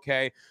one was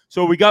okay,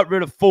 so we got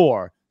rid of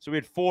 4. So we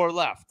had 4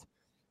 left,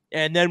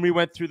 and then we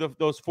went through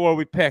those 4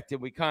 we picked,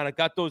 and we kind of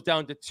got those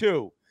down to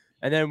 2.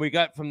 And then we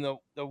got from the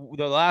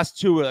last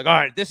 2, we're like, all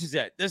right, this is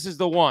it. This is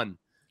the one.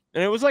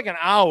 And it was like an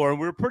hour, and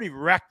we were pretty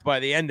wrecked by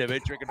the end of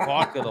it, drinking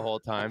vodka the whole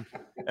time.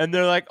 And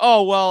they're like,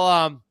 oh,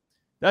 well,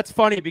 that's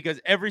funny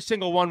because every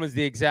single one was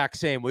the exact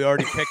same. We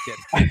already picked it.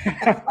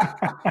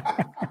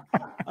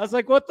 I was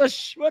like, what the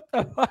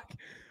fuck?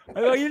 I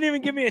go, you didn't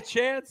even give me a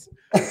chance.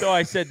 So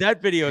I said that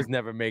video is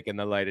never making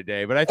the light of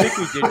day. But I think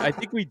we did. I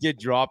think we did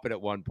drop it at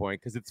one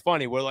point because it's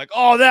funny. We're like,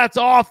 oh, that's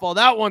awful.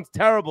 That one's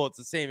terrible. It's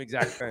the same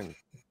exact thing.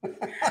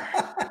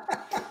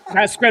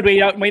 That's good.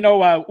 We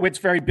know Whit's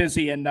very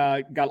busy and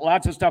got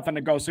lots of stuff on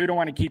the go, so we don't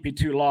want to keep you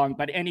too long.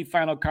 But any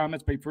final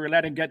comments before we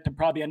let him get to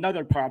probably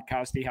another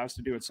podcast he has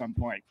to do at some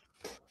point?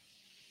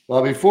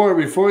 Well,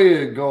 before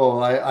you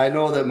go, I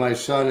know that my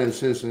son in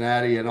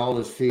Cincinnati and all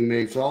his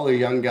teammates, all the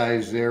young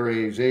guys their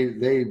age,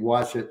 they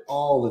watch it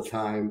all the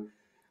time.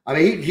 I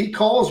mean, he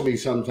calls me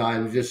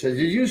sometimes, just says,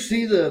 "Did you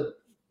see the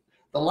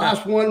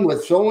last one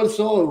with so and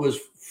so?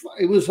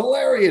 It was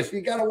hilarious. You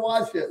got to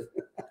watch it."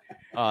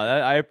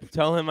 I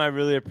tell him I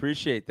really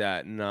appreciate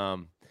that,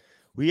 and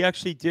we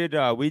actually did.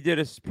 We did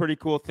a pretty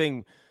cool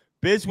thing.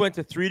 Biz went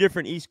to 3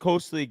 different East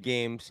Coast League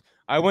games.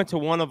 I went to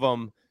one of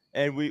them.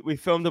 And we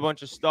filmed a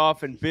bunch of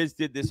stuff, and Biz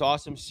did this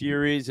awesome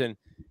series. And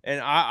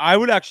I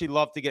would actually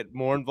love to get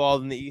more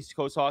involved in the East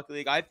Coast Hockey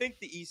League. I think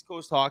the East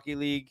Coast Hockey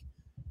League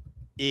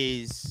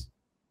is,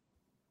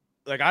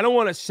 like, I don't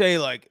want to say,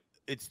 like,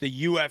 it's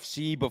the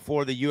UFC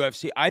before the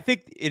UFC. I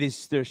think it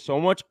is. There's so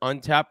much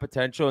untapped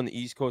potential in the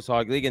East Coast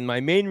Hockey League. And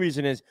my main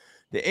reason is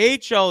the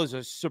AHL is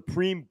a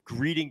supreme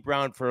breeding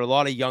ground for a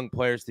lot of young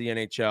players to the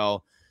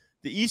NHL.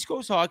 The East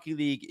Coast Hockey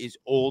League is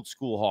old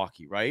school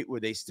hockey, right? Where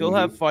they still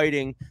have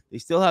fighting. They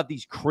still have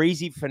these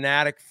crazy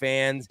fanatic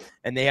fans,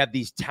 and they have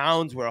these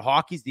towns where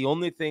hockey's the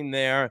only thing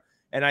there.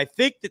 And I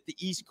think that the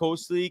East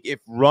Coast League, if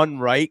run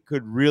right,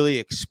 could really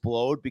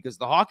explode because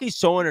the hockey's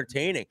so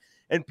entertaining.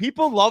 And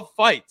people love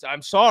fights.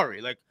 I'm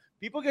sorry. Like,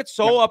 people get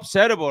so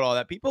upset about all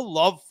that. People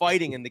love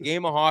fighting in the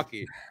game of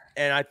hockey.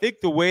 And I think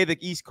the way the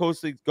East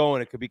Coast League's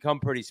going, it could become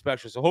pretty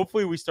special. So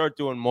hopefully we start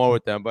doing more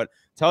with them. But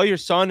tell your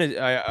son,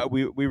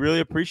 we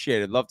really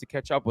appreciate it. Love to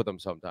catch up with him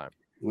sometime.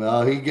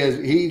 Well,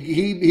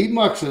 he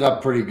mucks it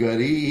up pretty good.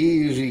 He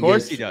usually, of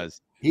course, he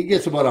does. He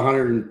gets about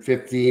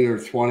 115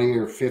 or 20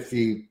 or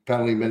 50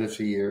 penalty minutes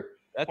a year.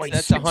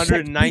 That's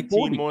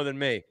 119 more than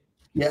me.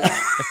 Yeah.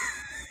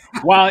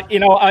 Well,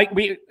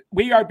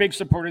 we are big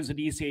supporters of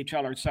the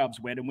ECHL ourselves,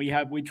 Whit, and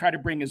we try to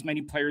bring as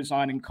many players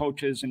on and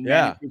coaches and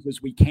managers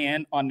as we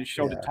can on the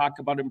show to talk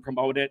about it and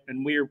promote it.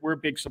 And we're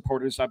big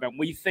supporters of it.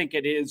 We think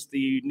it is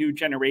the new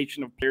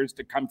generation of players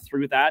to come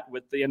through that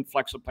with the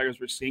influx of players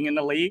we're seeing in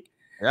the league.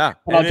 Yeah,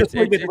 and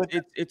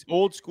it's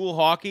old school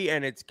hockey,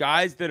 and it's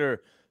guys that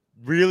are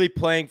really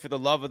playing for the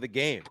love of the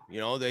game. You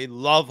know, they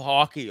love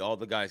hockey, all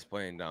the guys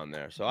playing down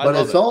there. So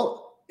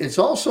it's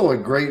also a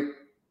great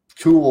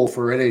tool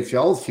for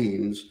NHL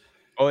teams.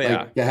 Oh, yeah.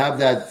 Like, to have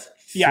that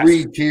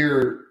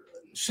 3-tier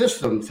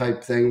system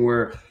type thing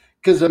where,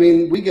 because, I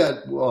mean,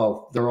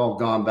 they're all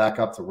gone back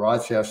up to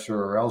Rochester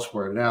or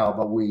elsewhere now,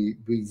 but we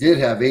did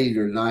have 8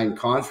 or 9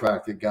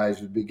 contracted guys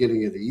at the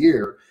beginning of the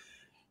year.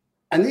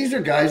 And these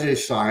are guys they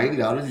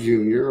signed out of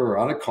junior or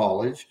out of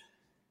college,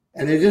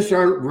 and they just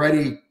aren't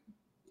ready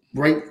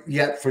right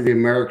yet for the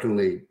American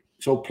League.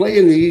 So play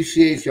in the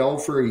ECHL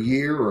for a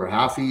year or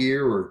half a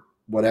year or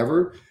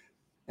whatever,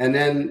 and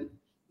then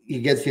you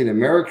get to the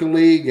American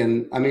League.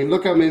 And, I mean,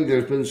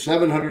 there's been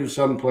 700 and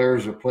some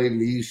players that played in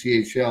the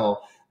ECHL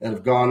that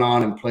have gone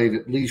on and played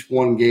at least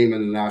one game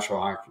in the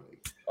National Hockey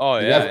League. Oh,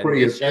 yeah. That's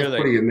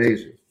pretty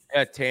amazing.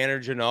 Yeah, Tanner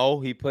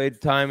Janot, he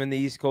played time in the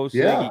East Coast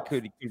League. He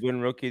could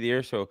win Rookie of the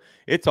Year. So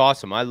it's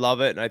awesome. I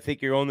love it, and I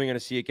think you're only going to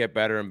see it get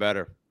better and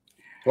better.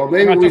 Well,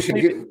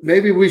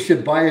 maybe we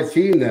should buy a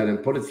team then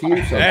and put a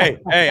team somewhere.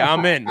 Hey,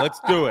 I'm in.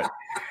 Let's do it.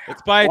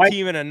 Let's buy a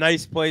team in a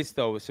nice place,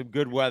 though, with some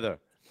good weather.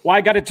 Well,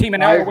 I got a team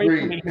an hour away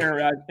from me here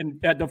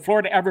at the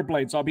Florida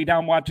Everblades. I'll be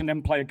down watching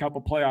them play a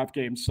couple playoff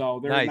games. So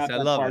they're nice. Not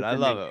I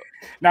love it.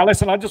 Now,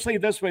 listen, I'll just leave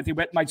this with you.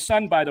 But my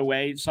son, by the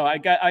way, so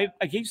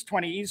he's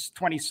 20, he's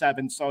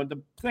 27. So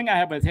the thing I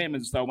have with him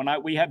is, though, when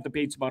we have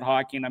debates about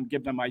hockey and I'm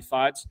giving them my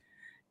thoughts,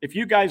 if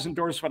you guys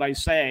endorse what I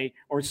say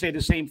or say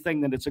the same thing,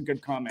 then it's a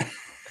good comment.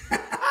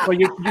 So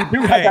you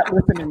do have that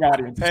listening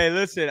audience. Hey,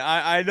 listen,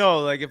 I know,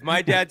 like, if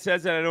my dad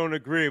says it, I don't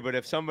agree. But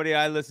if somebody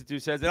I listen to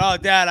says it, oh,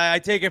 Dad, I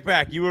take it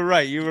back. You were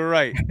right.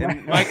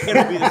 And my kid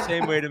will be the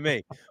same way to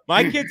me.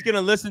 My kid's going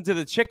to listen to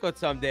the Chicklets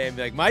someday and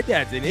be like, my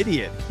dad's an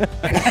idiot.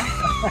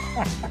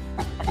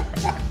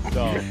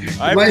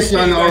 My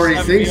son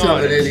already thinks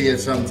I'm an idiot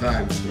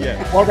sometimes.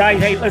 Yeah. All right.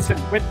 Hey, listen,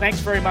 Whit,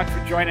 thanks very much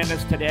for joining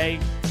us today.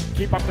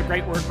 Keep up the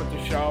great work with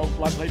the show.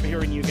 Lovely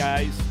hearing you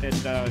guys. And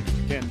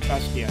again,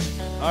 best yet.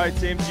 All right,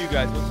 same to you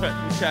guys. We'll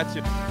chat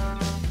soon.